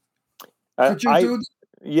 minutes. Could you do that?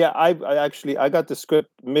 Yeah, I got the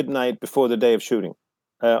script midnight before the day of shooting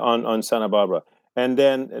on Santa Barbara,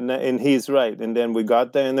 and he's right. And then we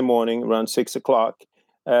got there in the morning around 6 o'clock,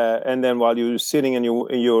 and then while you were sitting in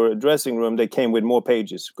your dressing room, they came with more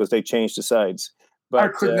pages because they changed the sides. But I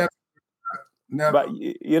could never. But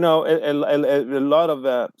a lot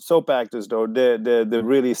of soap actors, though, the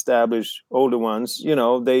really established older ones,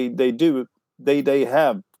 they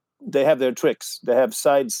have their tricks. They have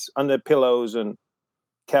sides under pillows and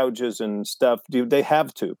couches and stuff. They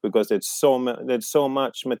have to, because it's so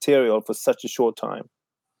much material for such a short time.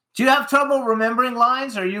 Do you have trouble remembering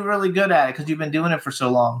lines, or are you really good at it because you've been doing it for so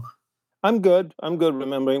long? I'm good. I'm good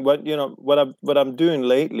remembering. But what I'm doing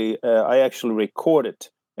lately, I actually record it,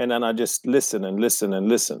 and then I just listen and listen and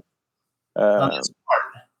listen. That's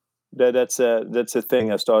smart. That's a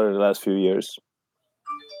thing I started the last few years.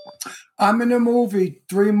 I'm in a movie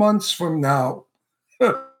 3 months from now.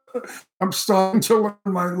 I'm starting to learn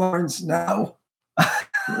my lines now.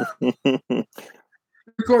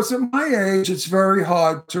 Because at my age, it's very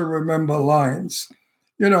hard to remember lines.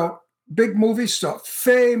 Big movie stuff,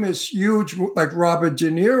 famous, huge, like Robert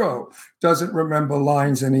De Niro doesn't remember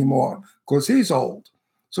lines anymore because he's old.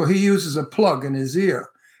 So he uses a plug in his ear,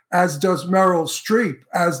 as does Meryl Streep,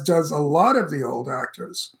 as does a lot of the old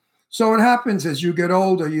actors. So it happens as you get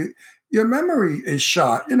older, your memory is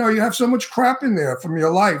shot. You have so much crap in there from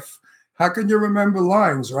your life. How can you remember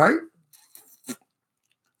lines, right?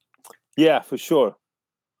 Yeah, for sure.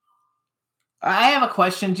 I have a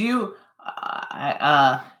question. Do you,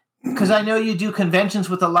 because I know you do conventions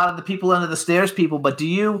with a lot of the people under the stairs people, but does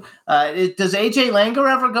AJ Langer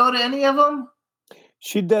ever go to any of them?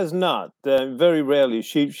 She does not. Very rarely.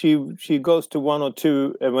 She goes to one or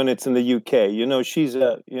two when it's in the UK. She's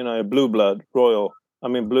a blue blood royal. I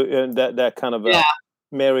mean, blue that kind of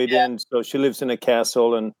married in. So she lives in a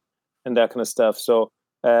castle and that kind of stuff. So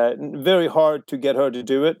very hard to get her to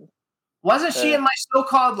do it. Wasn't she in My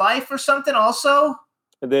So-Called Life or something also?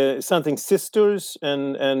 Something Sisters,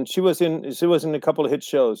 and she was in a couple of hit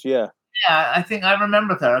shows. Yeah. Yeah, I think I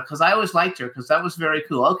remember her because I always liked her because that was very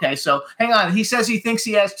cool. Okay, so hang on. He says he thinks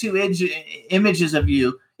he has two images of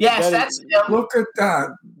you. Yes, that's him. Look at that.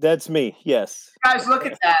 That's me. Yes. Guys, look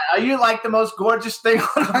at that. Are you like the most gorgeous thing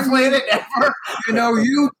on the planet ever?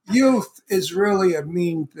 Youth is really a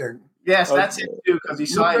mean thing. Yes, that's it too, because he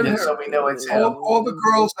signed it, so we know it's him. All the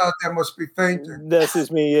girls out there must be fainting. This is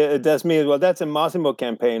me. That's me as well. That's a Massimo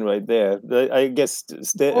campaign right there. I guess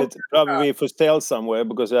it's probably for sale somewhere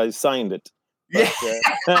because I signed it. Yeah.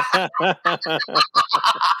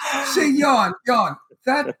 See, Jan,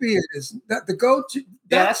 that beard is that the goatee.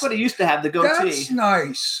 That's what he used to have. The goatee. That's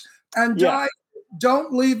nice. And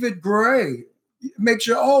don't leave it gray. It makes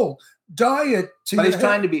you old. Dye it to But he's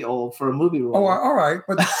trying to be old for a movie role. Oh, all right.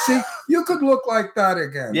 But see, you could look like that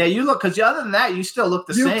again. Yeah, you look, because other than that, you still look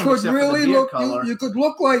the same. You could really look, you could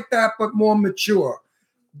look like that, but more mature.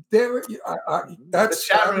 That's the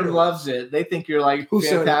chat room loves it. They think you're like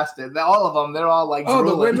fantastic. All of them, they're all like drooling.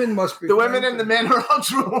 The women must be. The women and the men are all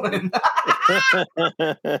drooling.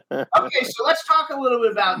 Okay, so let's talk a little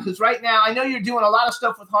bit about, because right now I know you're doing a lot of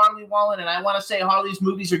stuff with Harley Wallen, and I want to say Harley's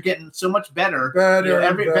movies are getting so much better. Better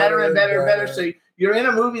and better. So you're in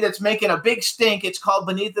a movie that's making a big stink. It's called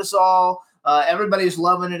Beneath Us All. Everybody's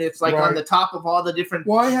loving it. It's like on the top of all the different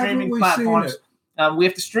streaming platforms. We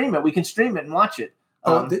have to stream it. We can stream it and watch it.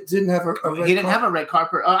 Didn't have a red he didn't have a red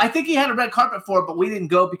carpet. I think he had a red carpet for it, but we didn't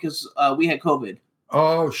go because we had COVID.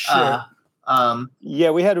 Oh shit!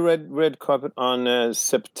 We had a red carpet on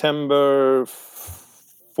September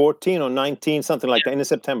 14 or 19, something like that, in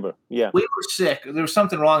September. Yeah, we were sick. There was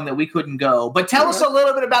something wrong that we couldn't go. But tell us a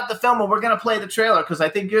little bit about the film, and we're going to play the trailer because I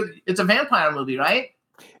think it's a vampire movie, right?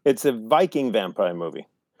 It's a Viking vampire movie.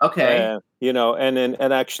 Okay.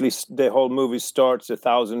 And actually the whole movie starts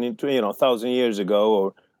 1,000 years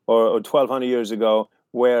ago or 1,200 years ago,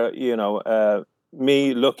 where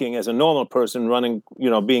me looking as a normal person running,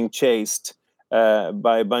 being chased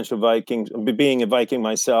by a bunch of Vikings, being a Viking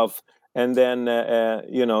myself, and then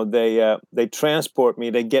they transport me,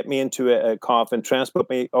 they get me into a coffin, transport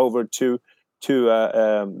me over to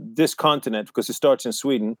this continent because it starts in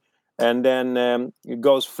Sweden. And then it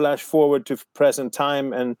goes flash forward to present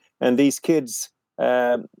time, and these kids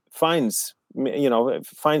finds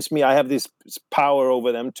me. I have this power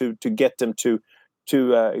over them to get them to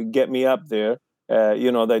get me up there.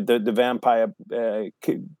 The vampire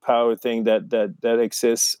power thing that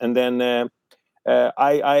exists, and then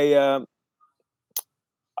I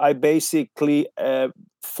basically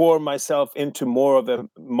form myself into more of a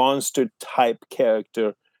monster type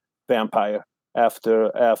character vampire.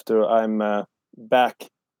 After I'm back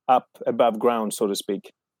up above ground, so to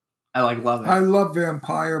speak. I love it. I love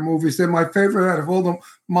vampire movies. They're my favorite out of all the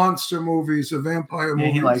monster movies, the vampire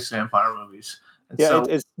movies. He likes vampire movies.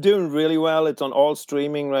 It's doing really well. It's on all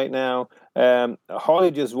streaming right now.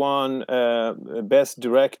 Harley just won Best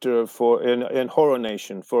Director in Horror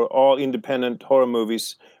Nation for all independent horror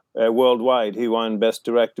movies worldwide. He won Best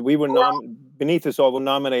Director. We were Beneath Us All were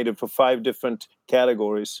nominated for 5 different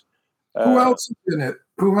categories. Who else is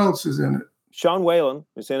in it? Sean Whalen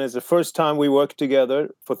is in it. It's the first time we worked together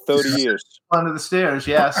for 30 years. Under the Stairs,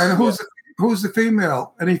 yes. And Who's the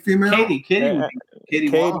female? Any female? Katie would be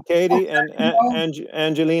Wong. Katie and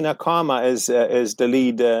Angelina Kama is the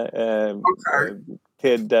lead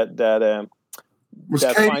kid that Was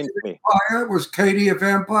that Katie finds a me. vampire? Was Katie a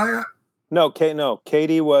vampire? No,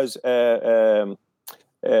 Katie was a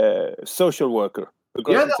social worker.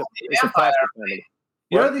 You're the only vampire.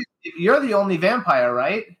 You're the only vampire,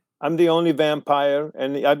 right? I'm the only vampire,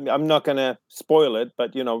 and I'm not going to spoil it,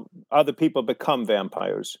 but other people become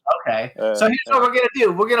vampires. Okay. So here's what we're going to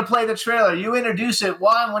do. We're going to play the trailer. You introduce it.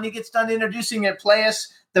 Juan, when he gets done introducing it, play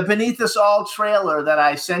us the Beneath Us All trailer that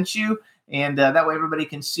I sent you, and that way everybody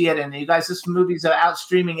can see it. And you guys, this movie's out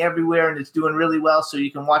streaming everywhere, and it's doing really well, so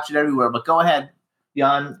you can watch it everywhere. But go ahead,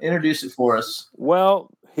 Jan, introduce it for us.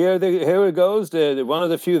 Well, here it goes. One of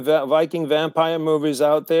the few Viking vampire movies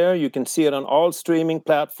out there. You can see it on all streaming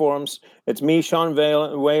platforms. It's me, Sean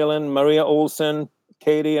Whalen, Maria Olsen,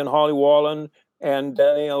 Katie and Holly Wallen, and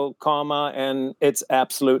Daniel Kama, and it's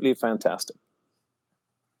absolutely fantastic.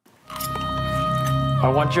 I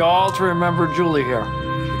want you all to remember Julie here.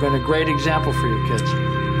 She's been a great example for you kids.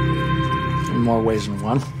 In more ways than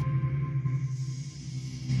one.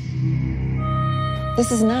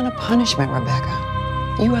 This is not a punishment, Rebecca.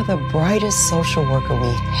 You are the brightest social worker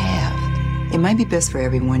we have. It might be best for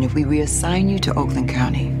everyone if we reassign you to Oakland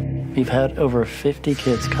County. We've had over 50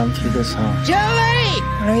 kids come through this home. Julie!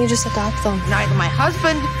 Why don't you just adopt them? Neither my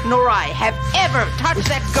husband nor I have ever touched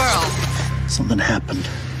that girl. Something happened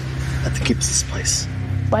at the Gibbs' place.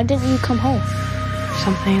 Why didn't you come home?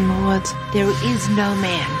 Something in the woods. There is no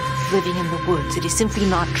man living in the woods. It is simply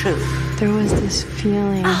not true. There was this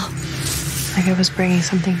feeling like I was bringing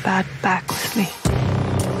something bad back with me.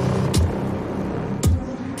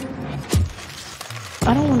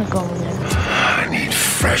 I don't want to go in there. I need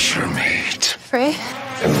fresher meat. Frey?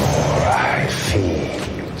 The more I feed,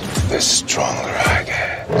 the stronger I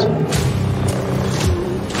get.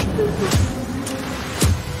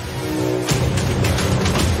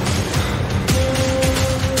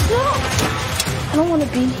 No! I don't want to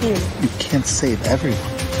be here. You can't save everyone.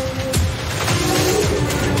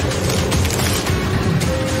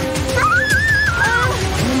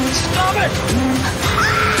 Stop it!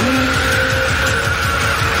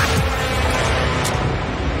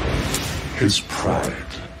 His pride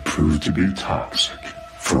proved to be toxic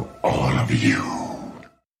for all of you.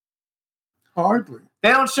 Hardly. They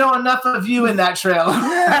don't show enough of you in that trailer.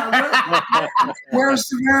 Where's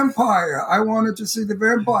the vampire? I wanted to see the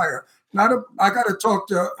vampire. I got to talk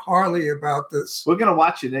to Harley about this. We're gonna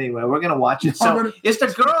watch it anyway. We're gonna watch it. So is the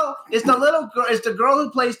girl who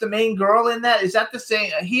plays the main girl in that? Is that the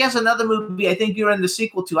same? He has another movie. I think you're in the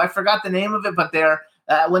sequel to. I forgot the name of it, but they're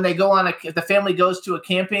when they go on the family goes to a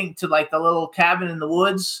camping to like the little cabin in the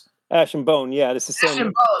woods. Ash and Bone, yeah, it's the same. Ash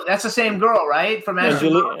and Bone, that's the same girl, right? From Ash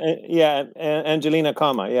and Bone. Yeah, Angelina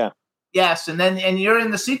Kama, yeah. Yes, and you're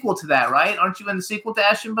in the sequel to that, right? Aren't you in the sequel to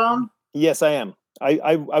Ash and Bone? Yes, I am.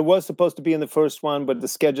 I was supposed to be in the first one, but the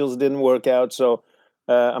schedules didn't work out, so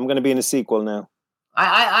I'm going to be in the sequel now.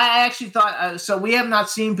 I actually thought so. We have not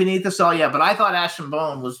seen Beneath Us All yet, but I thought Ash and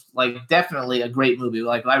Bone was like definitely a great movie.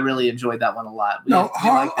 Like I really enjoyed that one a lot.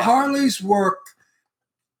 Harley's work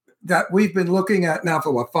that we've been looking at now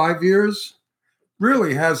for 5 years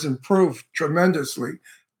really has improved tremendously,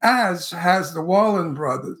 as has the Wallen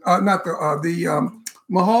brothers, the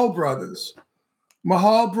Mahal brothers.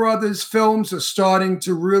 Mahal brothers films are starting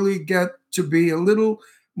to really get to be a little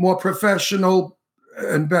more professional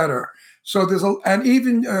and better. So and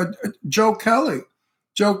even Joe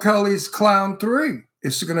Kelly's Clown 3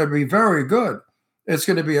 is going to be very good. It's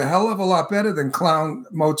going to be a hell of a lot better than Clown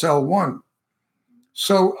Motel 1.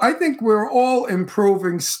 So I think we're all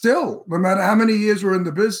improving still. No matter how many years we're in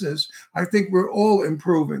the business, I think we're all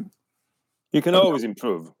improving. You can always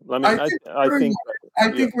improve. I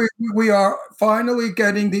think we are finally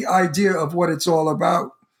getting the idea of what it's all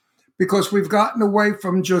about, because we've gotten away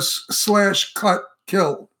from just slash, cut,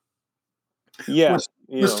 kill. Yeah,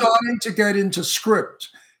 we're starting to get into script,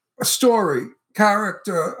 a story,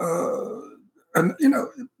 character, and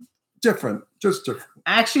different.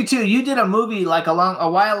 Actually, too, you did a movie like a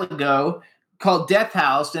while ago called Death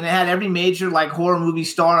House, and it had every major like horror movie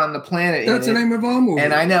star on the planet. That's the name of our movie.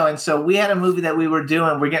 And I know. And so we had a movie that we were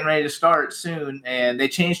doing. We're getting ready to start soon, and they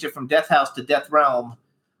changed it from Death House to Death Realm.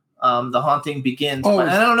 The Haunting Begins. But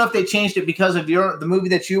I don't know if they changed it because of the movie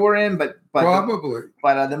that you were in, but probably.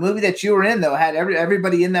 But the movie that you were in though had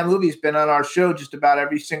everybody in that movie has been on our show, just about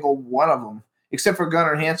every single one of them, except for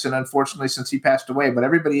Gunnar Hansen, unfortunately, since he passed away. But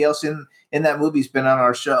everybody else in that movie's been on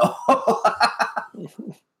our show.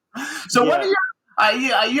 So what are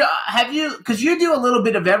Because you do a little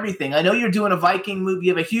bit of everything. I know you're doing a Viking movie.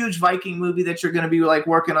 You have a huge Viking movie that you're going to be like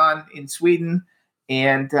working on in Sweden,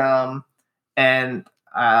 and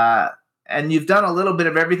you've done a little bit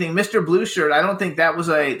of everything. Mr. Blue Shirt, I don't think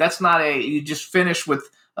that's not a, you just finished with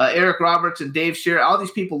Eric Roberts and Dave Shearer, all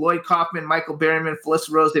these people, Lloyd Kaufman, Michael Berryman,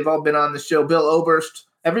 Felissa Rose, they've all been on the show, Bill Oberst,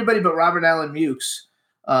 everybody but Robert Allen Mukes.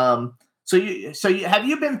 So have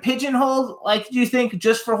you been pigeonholed, like, do you think,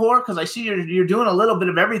 just for horror? Because I see you're doing a little bit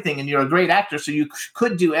of everything, and you're a great actor, so you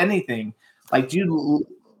could do anything. Like, do you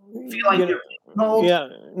feel like you're pigeonholed? Yeah,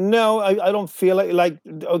 no, I don't feel like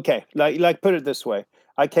okay, like put it this way.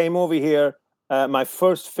 I came over here, my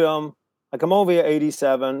first film, I come over here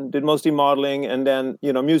 87, did mostly modeling, and then,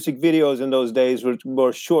 music videos in those days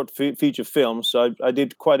were short feature films. So I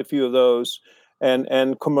did quite a few of those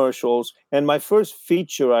and commercials. And my first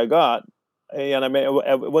feature I got, and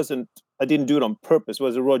I didn't do it on purpose,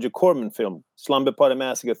 was a Roger Corman film, Slumber Party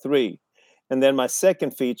Massacre 3. And then my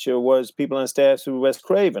second feature was People on Stairs with Wes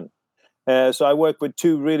Craven. So I worked with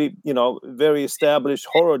two really, very established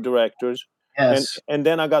horror directors. Yes. And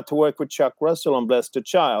then I got to work with Chuck Russell on Bless the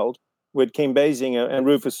Child with Kim Basinger and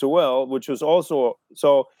Rufus Sewell, which was also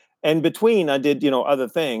so. And between, I did other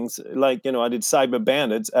things like I did Cyber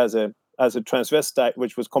Bandits as a transvestite,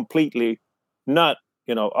 which was completely not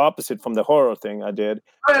opposite from the horror thing I did.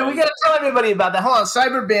 All right, we got to tell everybody about that. Hold on,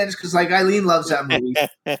 Cyber Bandits, because like Eileen loves that movie. Guys,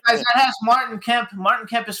 that has Martin Kemp. Martin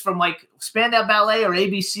Kemp is from like Spandau Ballet or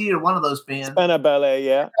ABC or one of those bands. Spandau Ballet,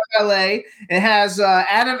 yeah. Spandau Ballet. It has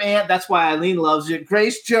Adam Ant. That's why Eileen loves it.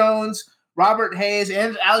 Grace Jones, Robert Hayes,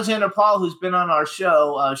 and Alexander Paul, who's been on our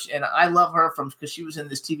show, and I love her because she was in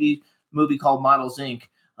this TV movie called Models Inc.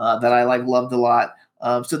 That I loved a lot.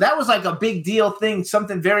 So that was like a big deal thing,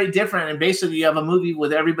 something very different. And basically you have a movie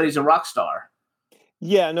with everybody's a rock star.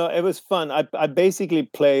 Yeah, no, it was fun. I basically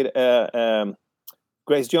played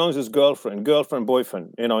Grace Jones's girlfriend,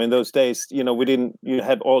 boyfriend. In those days, we didn't,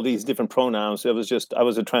 had all these different pronouns. It was just, I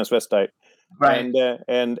was a transvestite. Right.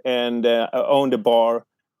 And I owned a bar.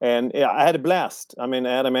 And I had a blast. I mean,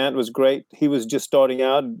 Adam Ant was great. He was just starting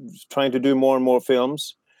out, trying to do more and more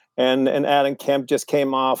films. And Adam Kemp just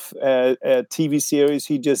came off a TV series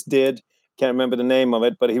he just did. Can't remember the name of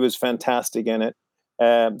it, but he was fantastic in it.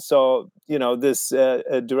 So this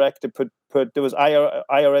director there was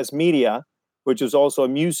IRS Media, which was also a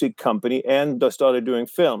music company, and they started doing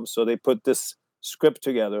films. So they put this script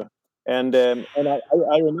together. And I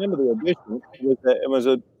remember the audition. It was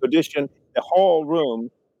an audition. The whole room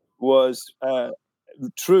was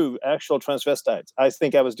true, actual transvestites. I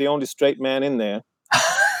think I was the only straight man in there.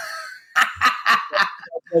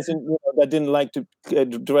 That didn't like to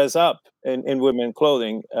dress up in women's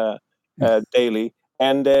clothing daily.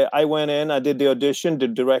 And I went in, I did the audition, the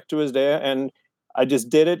director was there, and I just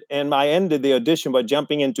did it. And I ended the audition by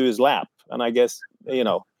jumping into his lap. And I guess,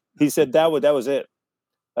 he said that was it.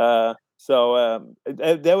 So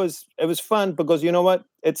it was fun because you know what?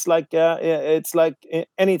 It's like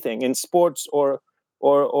anything in sports or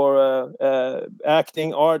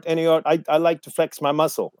acting, art, any art. I like to flex my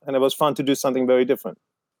muscle, and it was fun to do something very different.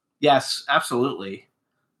 Yes, absolutely.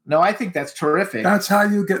 No, I think that's terrific. That's how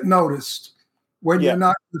you get noticed when you're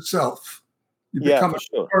not yourself. You become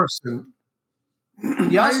a person.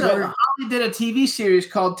 You also Holly did a TV series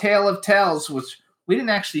called Tale of Tales, which we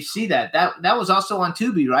didn't actually see that. That was also on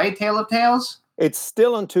Tubi, right? Tale of Tales? It's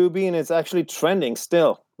still on Tubi, and it's actually trending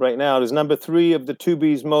still right now. It is number 3 of the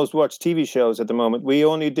Tubi's most watched TV shows at the moment. We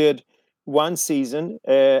only did one season.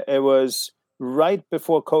 It was right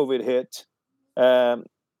before COVID hit.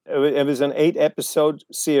 It was an 8-episode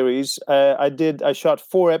series. I shot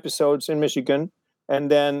 4 episodes in Michigan, and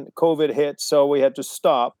then COVID hit, so we had to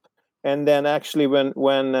stop. And then actually when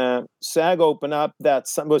SAG opened up, that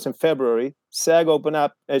was in February, SAG opened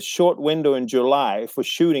up a short window in July for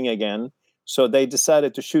shooting again. So they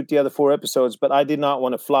decided to shoot the other 4 episodes, but I did not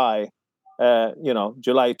want to fly,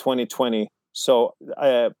 July 2020. So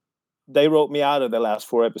they wrote me out of the last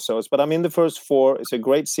 4 episodes, but I'm in the first 4. It's a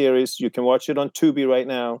great series. You can watch it on Tubi right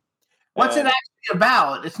now. What's it actually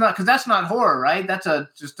about? It's not, because that's not horror, right? That's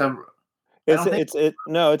it's a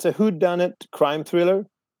whodunit crime thriller.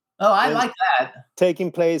 Oh, I like that.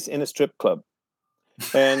 Taking place in a strip club.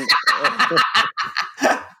 And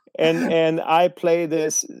and I play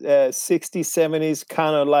this 60s, 70s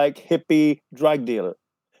kind of like hippie drug dealer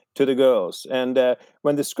to the girls. And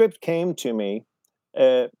when the script came to me,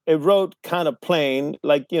 it wrote kind of plain,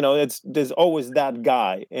 like, there's always that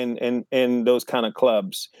guy in those kind of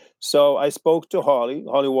clubs. So I spoke to Holly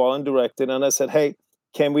Wallen directed, and I said, hey,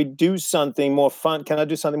 can we do something more fun? Can I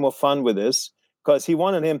do something more fun with this? Because he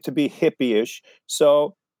wanted him to be hippie-ish.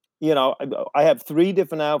 So I have 3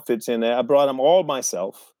 different outfits in there. I brought them all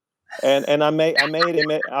myself, and I made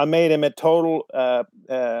him a total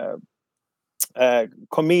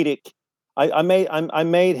comedic. I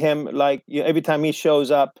made him like, every time he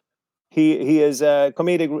shows up, he is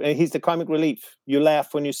comedic. He's the comic relief. You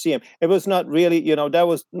laugh when you see him. It was not really, that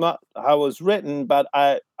was not how it was written, but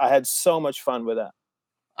I had so much fun with that.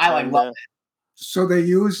 I love it. So they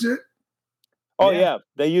used it. Oh yeah,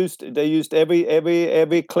 they used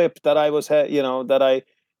every clip that I was that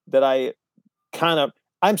I kind of.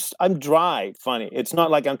 I'm dry funny. It's not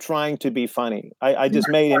like I'm trying to be funny. I just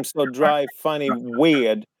made him so dry funny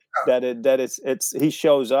weird that he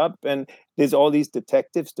shows up and there's all these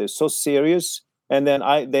detectives. They're so serious, and then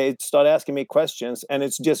they start asking me questions, and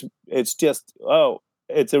it's just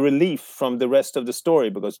it's a relief from the rest of the story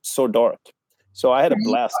because it's so dark. So I had a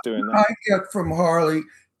blast doing that. I get from Harley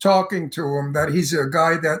talking to him that he's a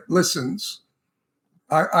guy that listens.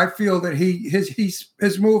 I feel that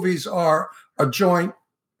his movies are a joint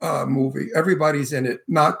movie. Everybody's in it,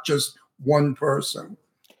 not just one person.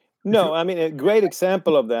 No, I mean, a great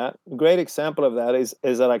example of that is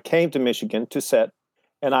that I came to Michigan to set,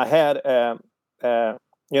 and I had a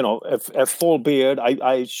full beard.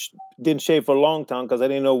 I didn't shave for a long time because I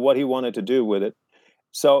didn't know what he wanted to do with it.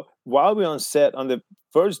 So while we were on set on the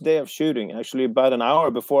first day of shooting, actually about an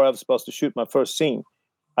hour before I was supposed to shoot my first scene,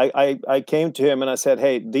 I came to him and I said,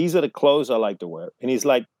 "Hey, these are the clothes I like to wear." And he's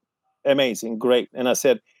like, "Amazing, great." And I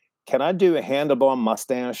said, "Can I do a handlebar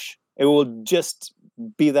mustache? It will just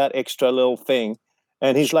be that extra little thing."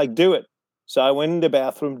 And he's like, "Do it." So I went in the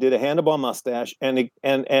bathroom, did a handlebar mustache, and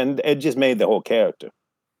it just made the whole character.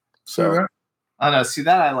 So I know. See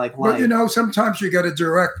that I like. But sometimes you get a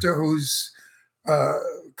director who's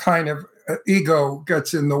kind of ego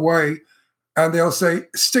gets in the way, and they'll say,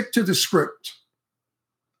 "Stick to the script."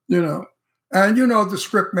 And the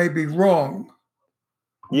script may be wrong.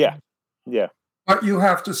 Yeah. But you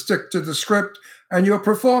have to stick to the script, and your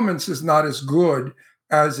performance is not as good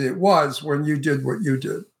as it was when you did what you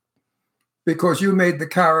did, because you made the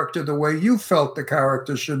character the way you felt the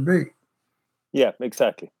character should be. Yeah,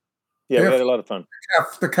 exactly. Yeah, we had a lot of fun.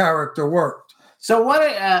 If the character worked. So what?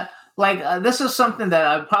 This is something that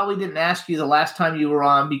I probably didn't ask you the last time you were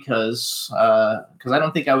on because I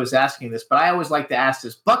don't think I was asking this, but I always like to ask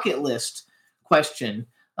this bucket list question.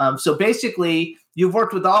 So basically, you've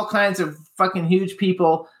worked with all kinds of fucking huge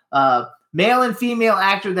people, male and female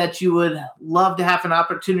actor that you would love to have an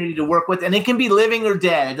opportunity to work with, and it can be living or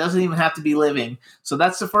dead. It doesn't even have to be living. So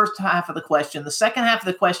that's the first half of the question. The second half of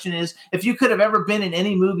the question is, if you could have ever been in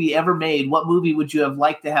any movie ever made, what movie would you have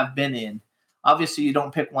liked to have been in? Obviously, you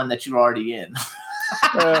don't pick one that you're already in.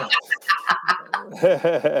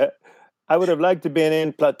 I would have liked to be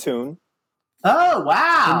in Platoon. Oh,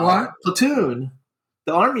 wow. In what? Platoon.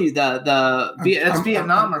 The Army, that's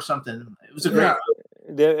Vietnam or something. It was a great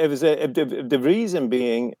movie. The reason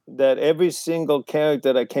being that every single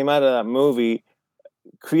character that came out of that movie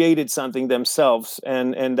created something themselves,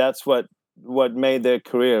 and that's what made their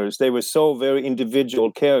careers. They were so very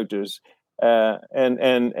individual characters.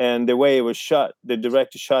 And the way it was shot, the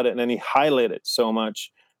director shot it, and then he highlighted it so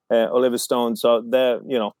much. Oliver Stone. So there,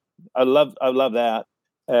 I love that.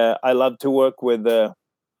 I love to work with,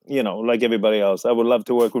 like everybody else. I would love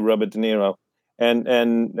to work with Robert De Niro, and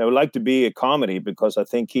I would like to be a comedy because I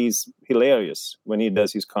think he's hilarious when he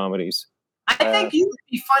does his comedies. I think you would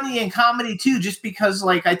be funny in comedy too, just because,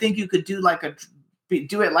 I think you could do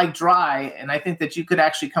do it like Dry, and I think that you could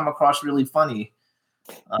actually come across really funny.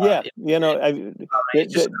 The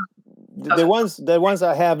ones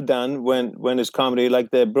I have done when it's comedy, like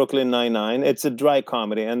the Brooklyn Nine-Nine, it's a dry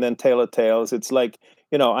comedy, and then Tale of Tales, it's like,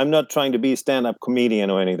 I'm not trying to be a stand-up comedian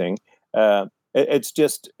or anything. It's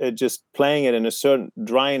just playing it in a certain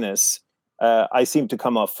dryness. I seem to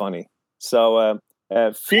come off funny. So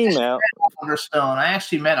female. Oliver Stone. I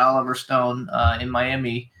actually met Oliver Stone in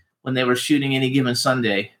Miami when they were shooting Any Given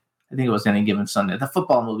Sunday. I think it was Any Given Sunday, the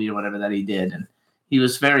football movie or whatever that he did, and he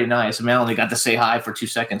was very nice. I mean, I only got to say hi for 2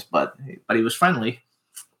 seconds, but he was friendly.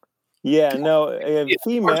 Yeah, no,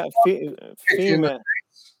 female.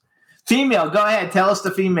 Female, go ahead. Tell us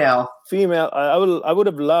the female. Female. I would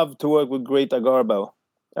have loved to work with Greta Garbo.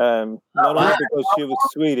 Not only because she was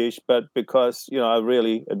Swedish, but because I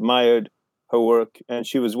really admired her work, and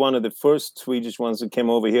she was one of the first Swedish ones that came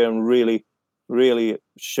over here and really, really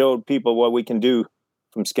showed people what we can do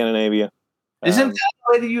from Scandinavia. Isn't that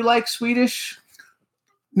the way that you like Swedish?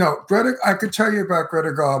 No, Greta. I could tell you about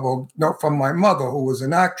Greta Garbo, from my mother, who was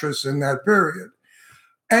an actress in that period.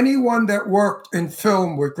 Anyone that worked in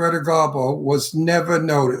film with Greta Garbo was never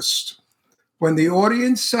noticed When the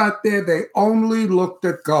audience sat there, they only looked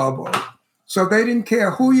at Garbo. So they didn't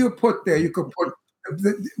care who you put there. You could put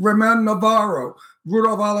Ramon Navarro,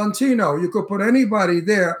 Rudolph Valentino. You could put anybody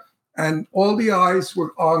there, and all the eyes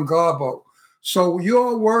were on Garbo. So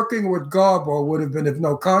your working with Garbo would have been of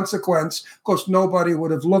no consequence because nobody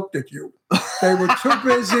would have looked at you. They were too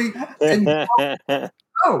busy.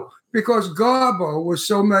 Because Garbo was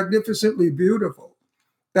so magnificently beautiful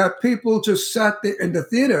that people just sat there in the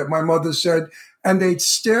theater, my mother said, and they'd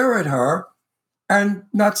stare at her and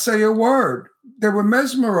not say a word. They were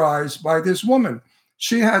mesmerized by this woman.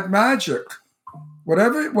 She had magic.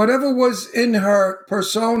 Whatever was in her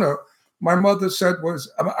persona, my mother said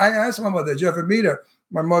I asked my mother, did you ever meet her?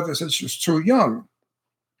 My mother said she was too young.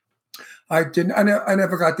 I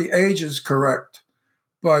never got the ages correct.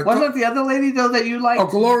 But wasn't the other lady though that you liked? Oh,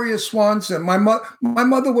 Gloria Swanson. My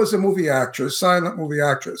mother was a movie actress, silent movie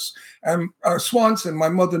actress, and Swanson. My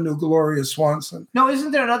mother knew Gloria Swanson. No,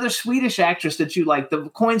 isn't there another Swedish actress that you like? The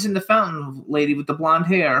Coins in the Fountain lady with the blonde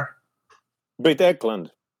hair. Britt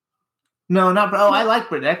Eklund. No, not. Oh, I like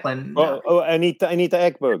Britt Eklund. No. Oh, Anita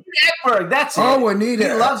Ekberg. Ekberg, that's it. Oh, Anita.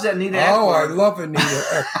 He loves Anita Ekberg. Oh, I love Anita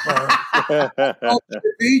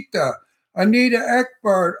Ekberg. Anita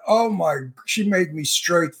Ekberg, she made me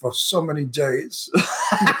straight for so many days.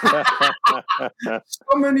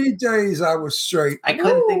 So many days I was straight. I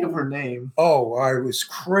couldn't think of her name. Oh, I was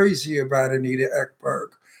crazy about Anita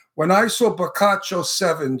Ekberg. When I saw Boccaccio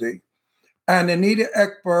 70, and Anita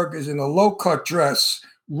Ekberg is in a low-cut dress,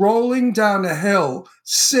 rolling down a hill,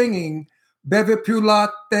 singing, Beve più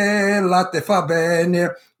latte, latte fa bene.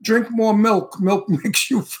 Drink more milk. Milk makes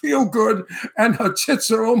you feel good. And her tits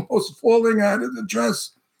are almost falling out of the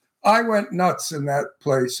dress. I went nuts in that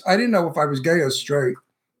place. I didn't know if I was gay or straight.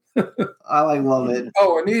 I love it.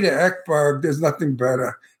 Oh, Anita Ekberg, there's nothing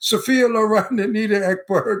better. Sophia Loren, Anita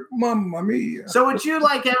Ekberg, mamma mia. So would you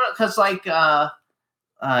because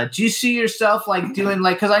do you see yourself doing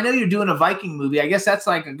because I know you're doing a Viking movie. I guess that's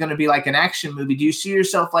going to be like an action movie. Do you see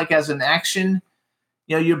yourself as an action?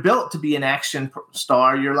 You're built to be an action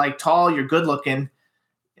star. You're tall. You're good looking.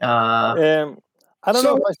 I don't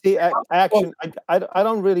know if I see action. I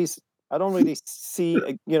don't really see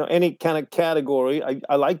any kind of category.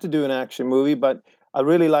 I like to do an action movie, but I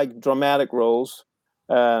really like dramatic roles.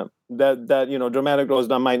 Dramatic roles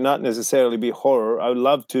that might not necessarily be horror. I would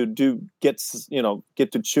love to get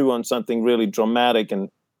to chew on something really dramatic and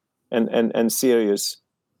serious.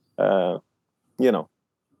 You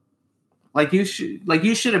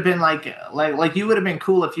should have been like you would have been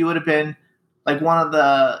cool if you would have been one of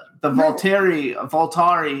the Voltari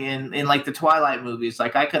in the Twilight movies. I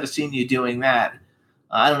could have seen you doing that.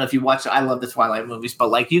 I don't know if you watched. I love the Twilight movies,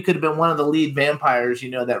 but you could have been one of the lead vampires,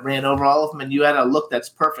 that ran over all of them, and you had a look that's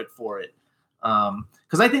perfect for it.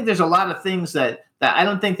 Because I think there's a lot of things that I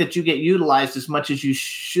don't think that you get utilized as much as you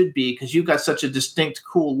should be, because you've got such a distinct,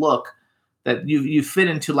 cool look that you fit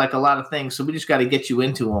into a lot of things. So we just got to get you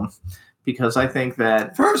into them, because I think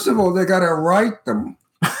that first of all they got to write them.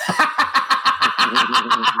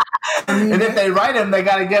 And if they write them, they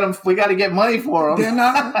got to get them. We got to get money for them. They're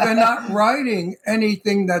not writing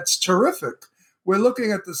anything that's terrific. We're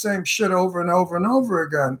looking at the same shit over and over and over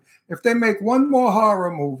again. If they make one more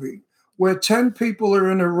horror movie where 10 people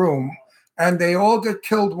are in a room and they all get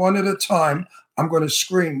killed one at a time, I'm going to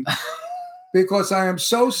scream because I am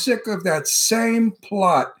so sick of that same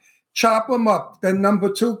plot. Chop them up. Then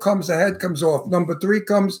number 2 comes, the head comes off. Number 3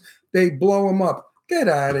 comes, they blow them up. Get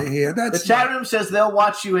out of here. The chat room says they'll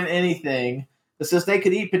watch you in anything. It says they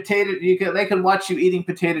could eat they could watch you eating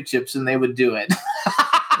potato chips and they would do it.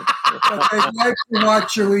 But they'd like to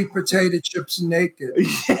watch you eat potato chips naked.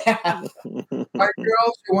 Yeah. My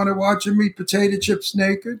girls, you want to watch them eat potato chips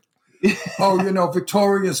naked? Oh,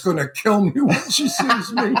 Victoria's going to kill me when she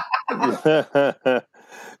sees me. I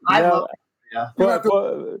love it. Yeah.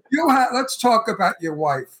 Let's talk about your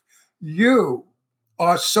wife. You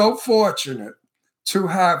are so fortunate to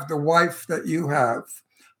have the wife that you have.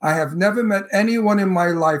 I have never met anyone in my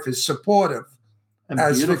life as supportive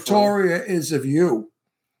as Victoria is of you.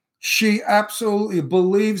 She absolutely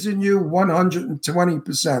believes in you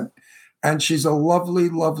 120%. And she's a lovely,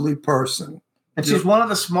 lovely person. And she's one of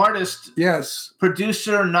the smartest yes,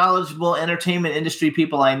 producer, knowledgeable entertainment industry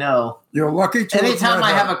people I know. You're lucky to anytime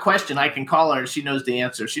I have a question, I can call her and she knows the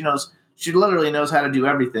answer. She literally knows how to do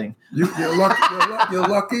everything. You're lucky. You're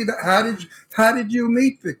lucky. How did you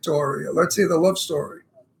meet Victoria? Let's hear the love story.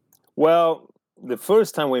 Well, the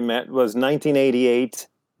first time we met was 1988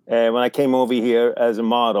 when I came over here as a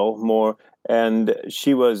model more, and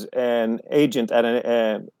she was an agent at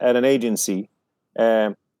an agency.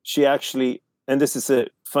 She actually and this is a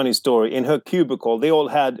funny story. In her cubicle, they all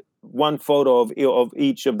had one photo of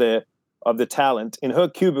each of the talent. In her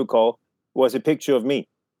cubicle was a picture of me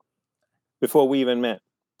before we even met.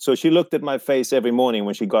 So she looked at my face every morning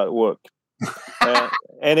when she got to work.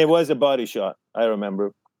 And it was a body shot, I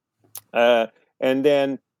remember. But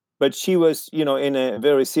she was, in a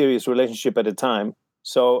very serious relationship at the time.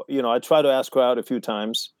 So, I tried to ask her out a few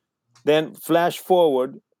times. Then flash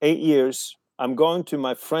forward 8 years, I'm going to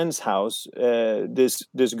my friend's house.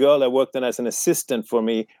 This girl that worked in as an assistant for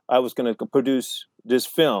me, I was going to produce this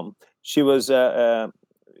film. She was,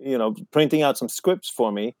 printing out some scripts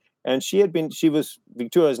for me. And she was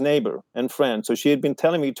Victoria's neighbor and friend. So she had been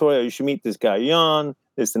telling Victoria, you should meet this guy, Jan,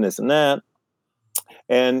 this and this and that.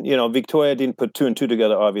 And, Victoria didn't put two and two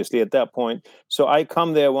together, obviously, at that point. So I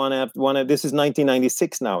come there this is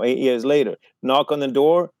 1996 now, 8 years later, knock on the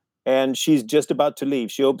door, and she's just about to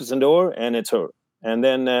leave. She opens the door, and it's her. And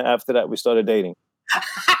then after that, we started dating.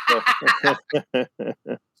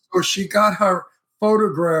 So she got her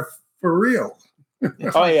photograph for real.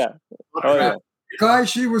 Oh, yeah. The guy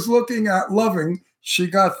she was looking at, loving, she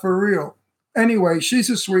got for real. Anyway, she's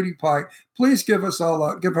a sweetie pie. Please give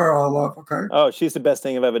her our love, okay? Oh, she's the best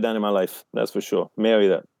thing I've ever done in my life. That's for sure. Marry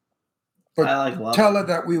that. But tell her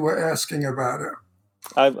that we were asking about her.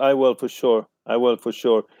 I will for sure.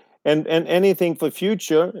 And anything for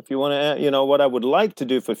future, if you want to, what I would like to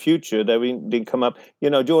do for future that we didn't come up.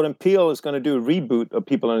 Jordan Peele is going to do a reboot of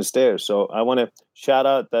People on the Stairs. So I want to shout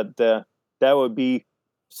out that that would be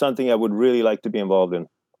something I would really like to be involved in.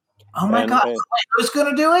 Oh my God! Who's going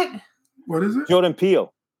to do it? What is it? Jordan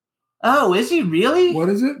Peele. Oh, is he really? What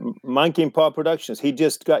is it? Monkey and Paw Productions. He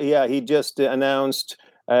just announced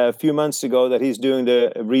a few months ago that he's doing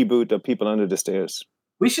the reboot of People Under the Stairs.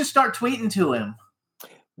 We should start tweeting to him.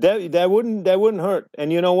 That wouldn't hurt.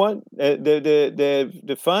 And you know what?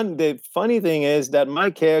 The funny thing is that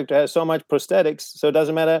my character has so much prosthetics, so it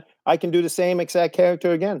doesn't matter. I can do the same exact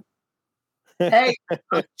character again. Hey,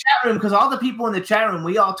 chat room, because all the people in the chat room,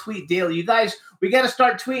 we all tweet daily. You guys, we got to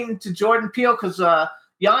start tweeting to Jordan Peele because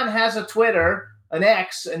Jan has a Twitter, an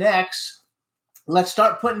X. Let's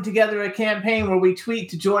start putting together a campaign where we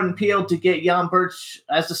tweet to Jordan Peele to get Yan Birch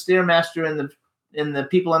as the Stairmaster in the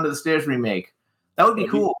People Under the Stairs remake. That would be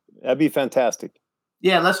cool. That'd be fantastic.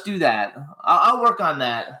 Yeah, let's do that. I'll work on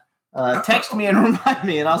that. Text me and remind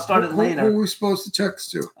me, and I'll start it later. Who are we supposed to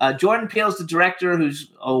text to? Jordan Peele's the director who's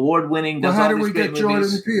award-winning. Well, how do we get Jordan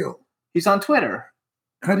Peele? He's on Twitter.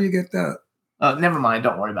 How do you get that? Never mind.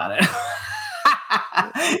 Don't worry about it.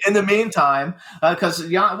 In the meantime, because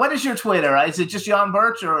what is your Twitter? Is it just Yan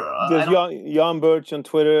Birch or there's Yan Birch on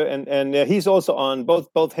Twitter, and he's also on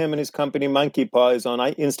both him and his company Monkey Paw is on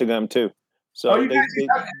Instagram too. So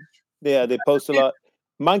they post a lot.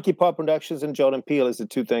 Monkey Paw Productions and Jordan Peele is the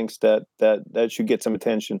two things that should get some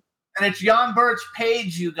attention. And it's Yan Birch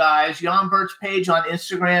page, you guys. Yan Birch page on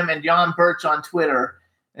Instagram and Yan Birch on Twitter.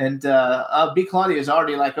 And B. Claudia is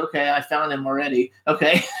already like, okay, I found him already.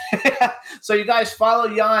 Okay. So you guys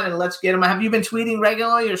follow Jan and let's get him. Have you been tweeting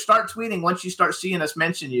regularly or start tweeting once you start seeing us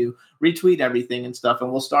mention you? Retweet everything and stuff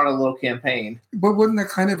and we'll start a little campaign. But wouldn't that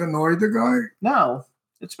kind of annoy the guy? No.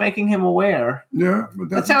 It's making him aware. Yeah.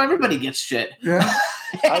 That's how everybody gets shit. Yeah.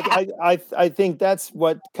 I think that's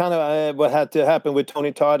what kind of what had to happen with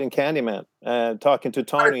Tony Todd and Candyman. Talking to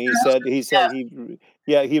Tony,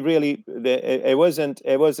 he really it wasn't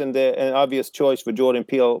an obvious choice for Jordan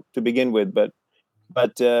Peele to begin with, but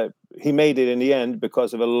he made it in the end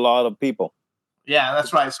because of a lot of people. Yeah,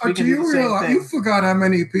 that's right. Do you realize you forgot how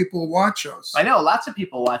many people watch us? I know, lots of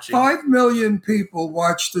people watching. 5 million people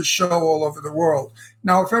watch the show all over the world.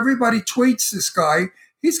 Now, if everybody tweets this guy,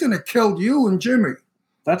 he's going to kill you and Jimmy.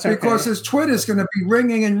 That's okay. Because his Twitter's going to be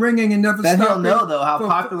ringing and ringing and never then stopping. He'll know, though, how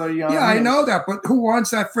popular you are. Yeah, I know that, but who wants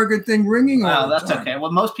that friggin' thing ringing all the time? That's okay.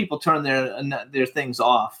 Well, most people turn their things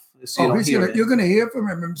off. So you're going to hear from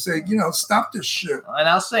him and say, stop this shit. And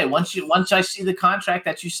I'll say, once I see the contract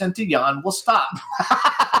that you sent to Jan, we'll stop.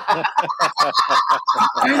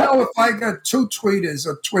 I know if I got 2 tweeters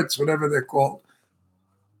or twits, whatever they're called,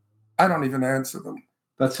 I don't even answer them.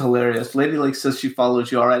 That's hilarious. Lady Lake says she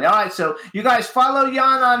follows you already. All right, so you guys follow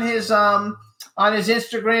Jan on his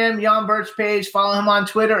Instagram, Yan Birch page. Follow him on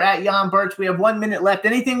Twitter at Yan Birch. We have 1 minute left.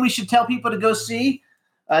 Anything we should tell people to go see?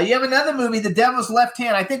 You have another movie, The Devil's Left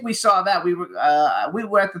Hand. I think we saw that. We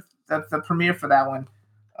were at the premiere for that one.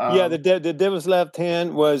 The Devil's Left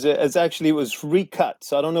Hand was recut.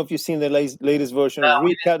 So I don't know if you've seen the latest version. No,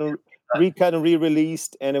 recut and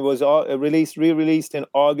re-released, and it was re-released in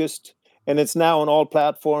August, and it's now on all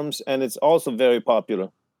platforms, and it's also very popular.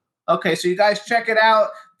 Okay, so you guys check it out.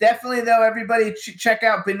 Definitely, though, everybody check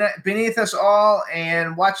out Beneath Us All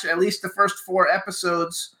and watch at least the first 4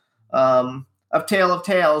 episodes of Tale of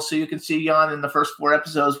Tales, so you can see Yan in the first 4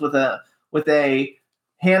 episodes with a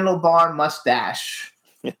handlebar mustache.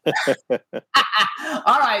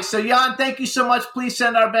 All right, so Yan, thank you so much. Please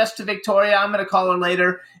send our best to Victoria. I'm going to call her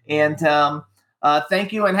later, and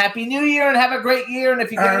thank you, and Happy New Year, and have a great year. And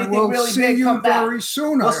if you get anything really big, come back. Very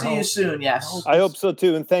soon. We'll see you soon. Yes, I hope so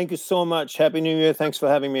too. And thank you so much. Happy New Year. Thanks for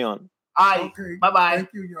having me on. All right. Okay. Bye-bye.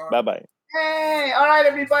 Thank you, Yan. Bye-bye. Hey, all right,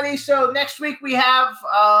 everybody. So next week we have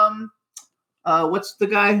what's the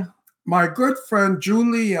guy? My good friend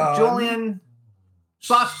Julian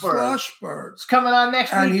Schlossberg. It's coming on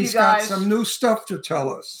next and week, he's you guys. got some new stuff to tell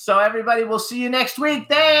us. So everybody, we'll see you next week.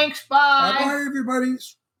 Thanks. Bye. Bye-bye, everybody.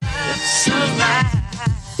 So right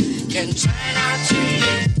can turn out to be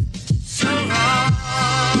so wrong.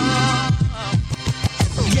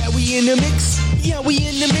 Yeah, we in the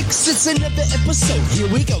mix. It's another episode. Here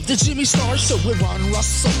we go. The Jimmy Star Show with Ron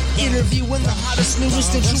Russell. Interviewing the hottest,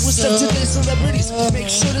 newest, and truest of today's celebrities. Make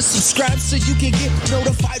sure to subscribe so you can get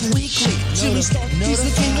notified weekly. Jimmy Star, he's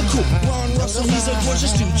the king of cool. Ron Russell, he's a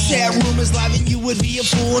gorgeous dude. Chat room is live and you would be a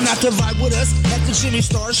fool not to vibe with us at the Jimmy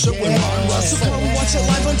Star Show with Ron Russell. Come watch it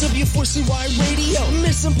live on W4CY Radio.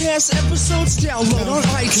 Miss some past episodes? Download on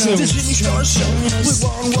iTunes. The Jimmy Star Show with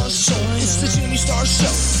Ron Russell. It's the Jimmy Star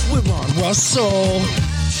Show with Ron Russell.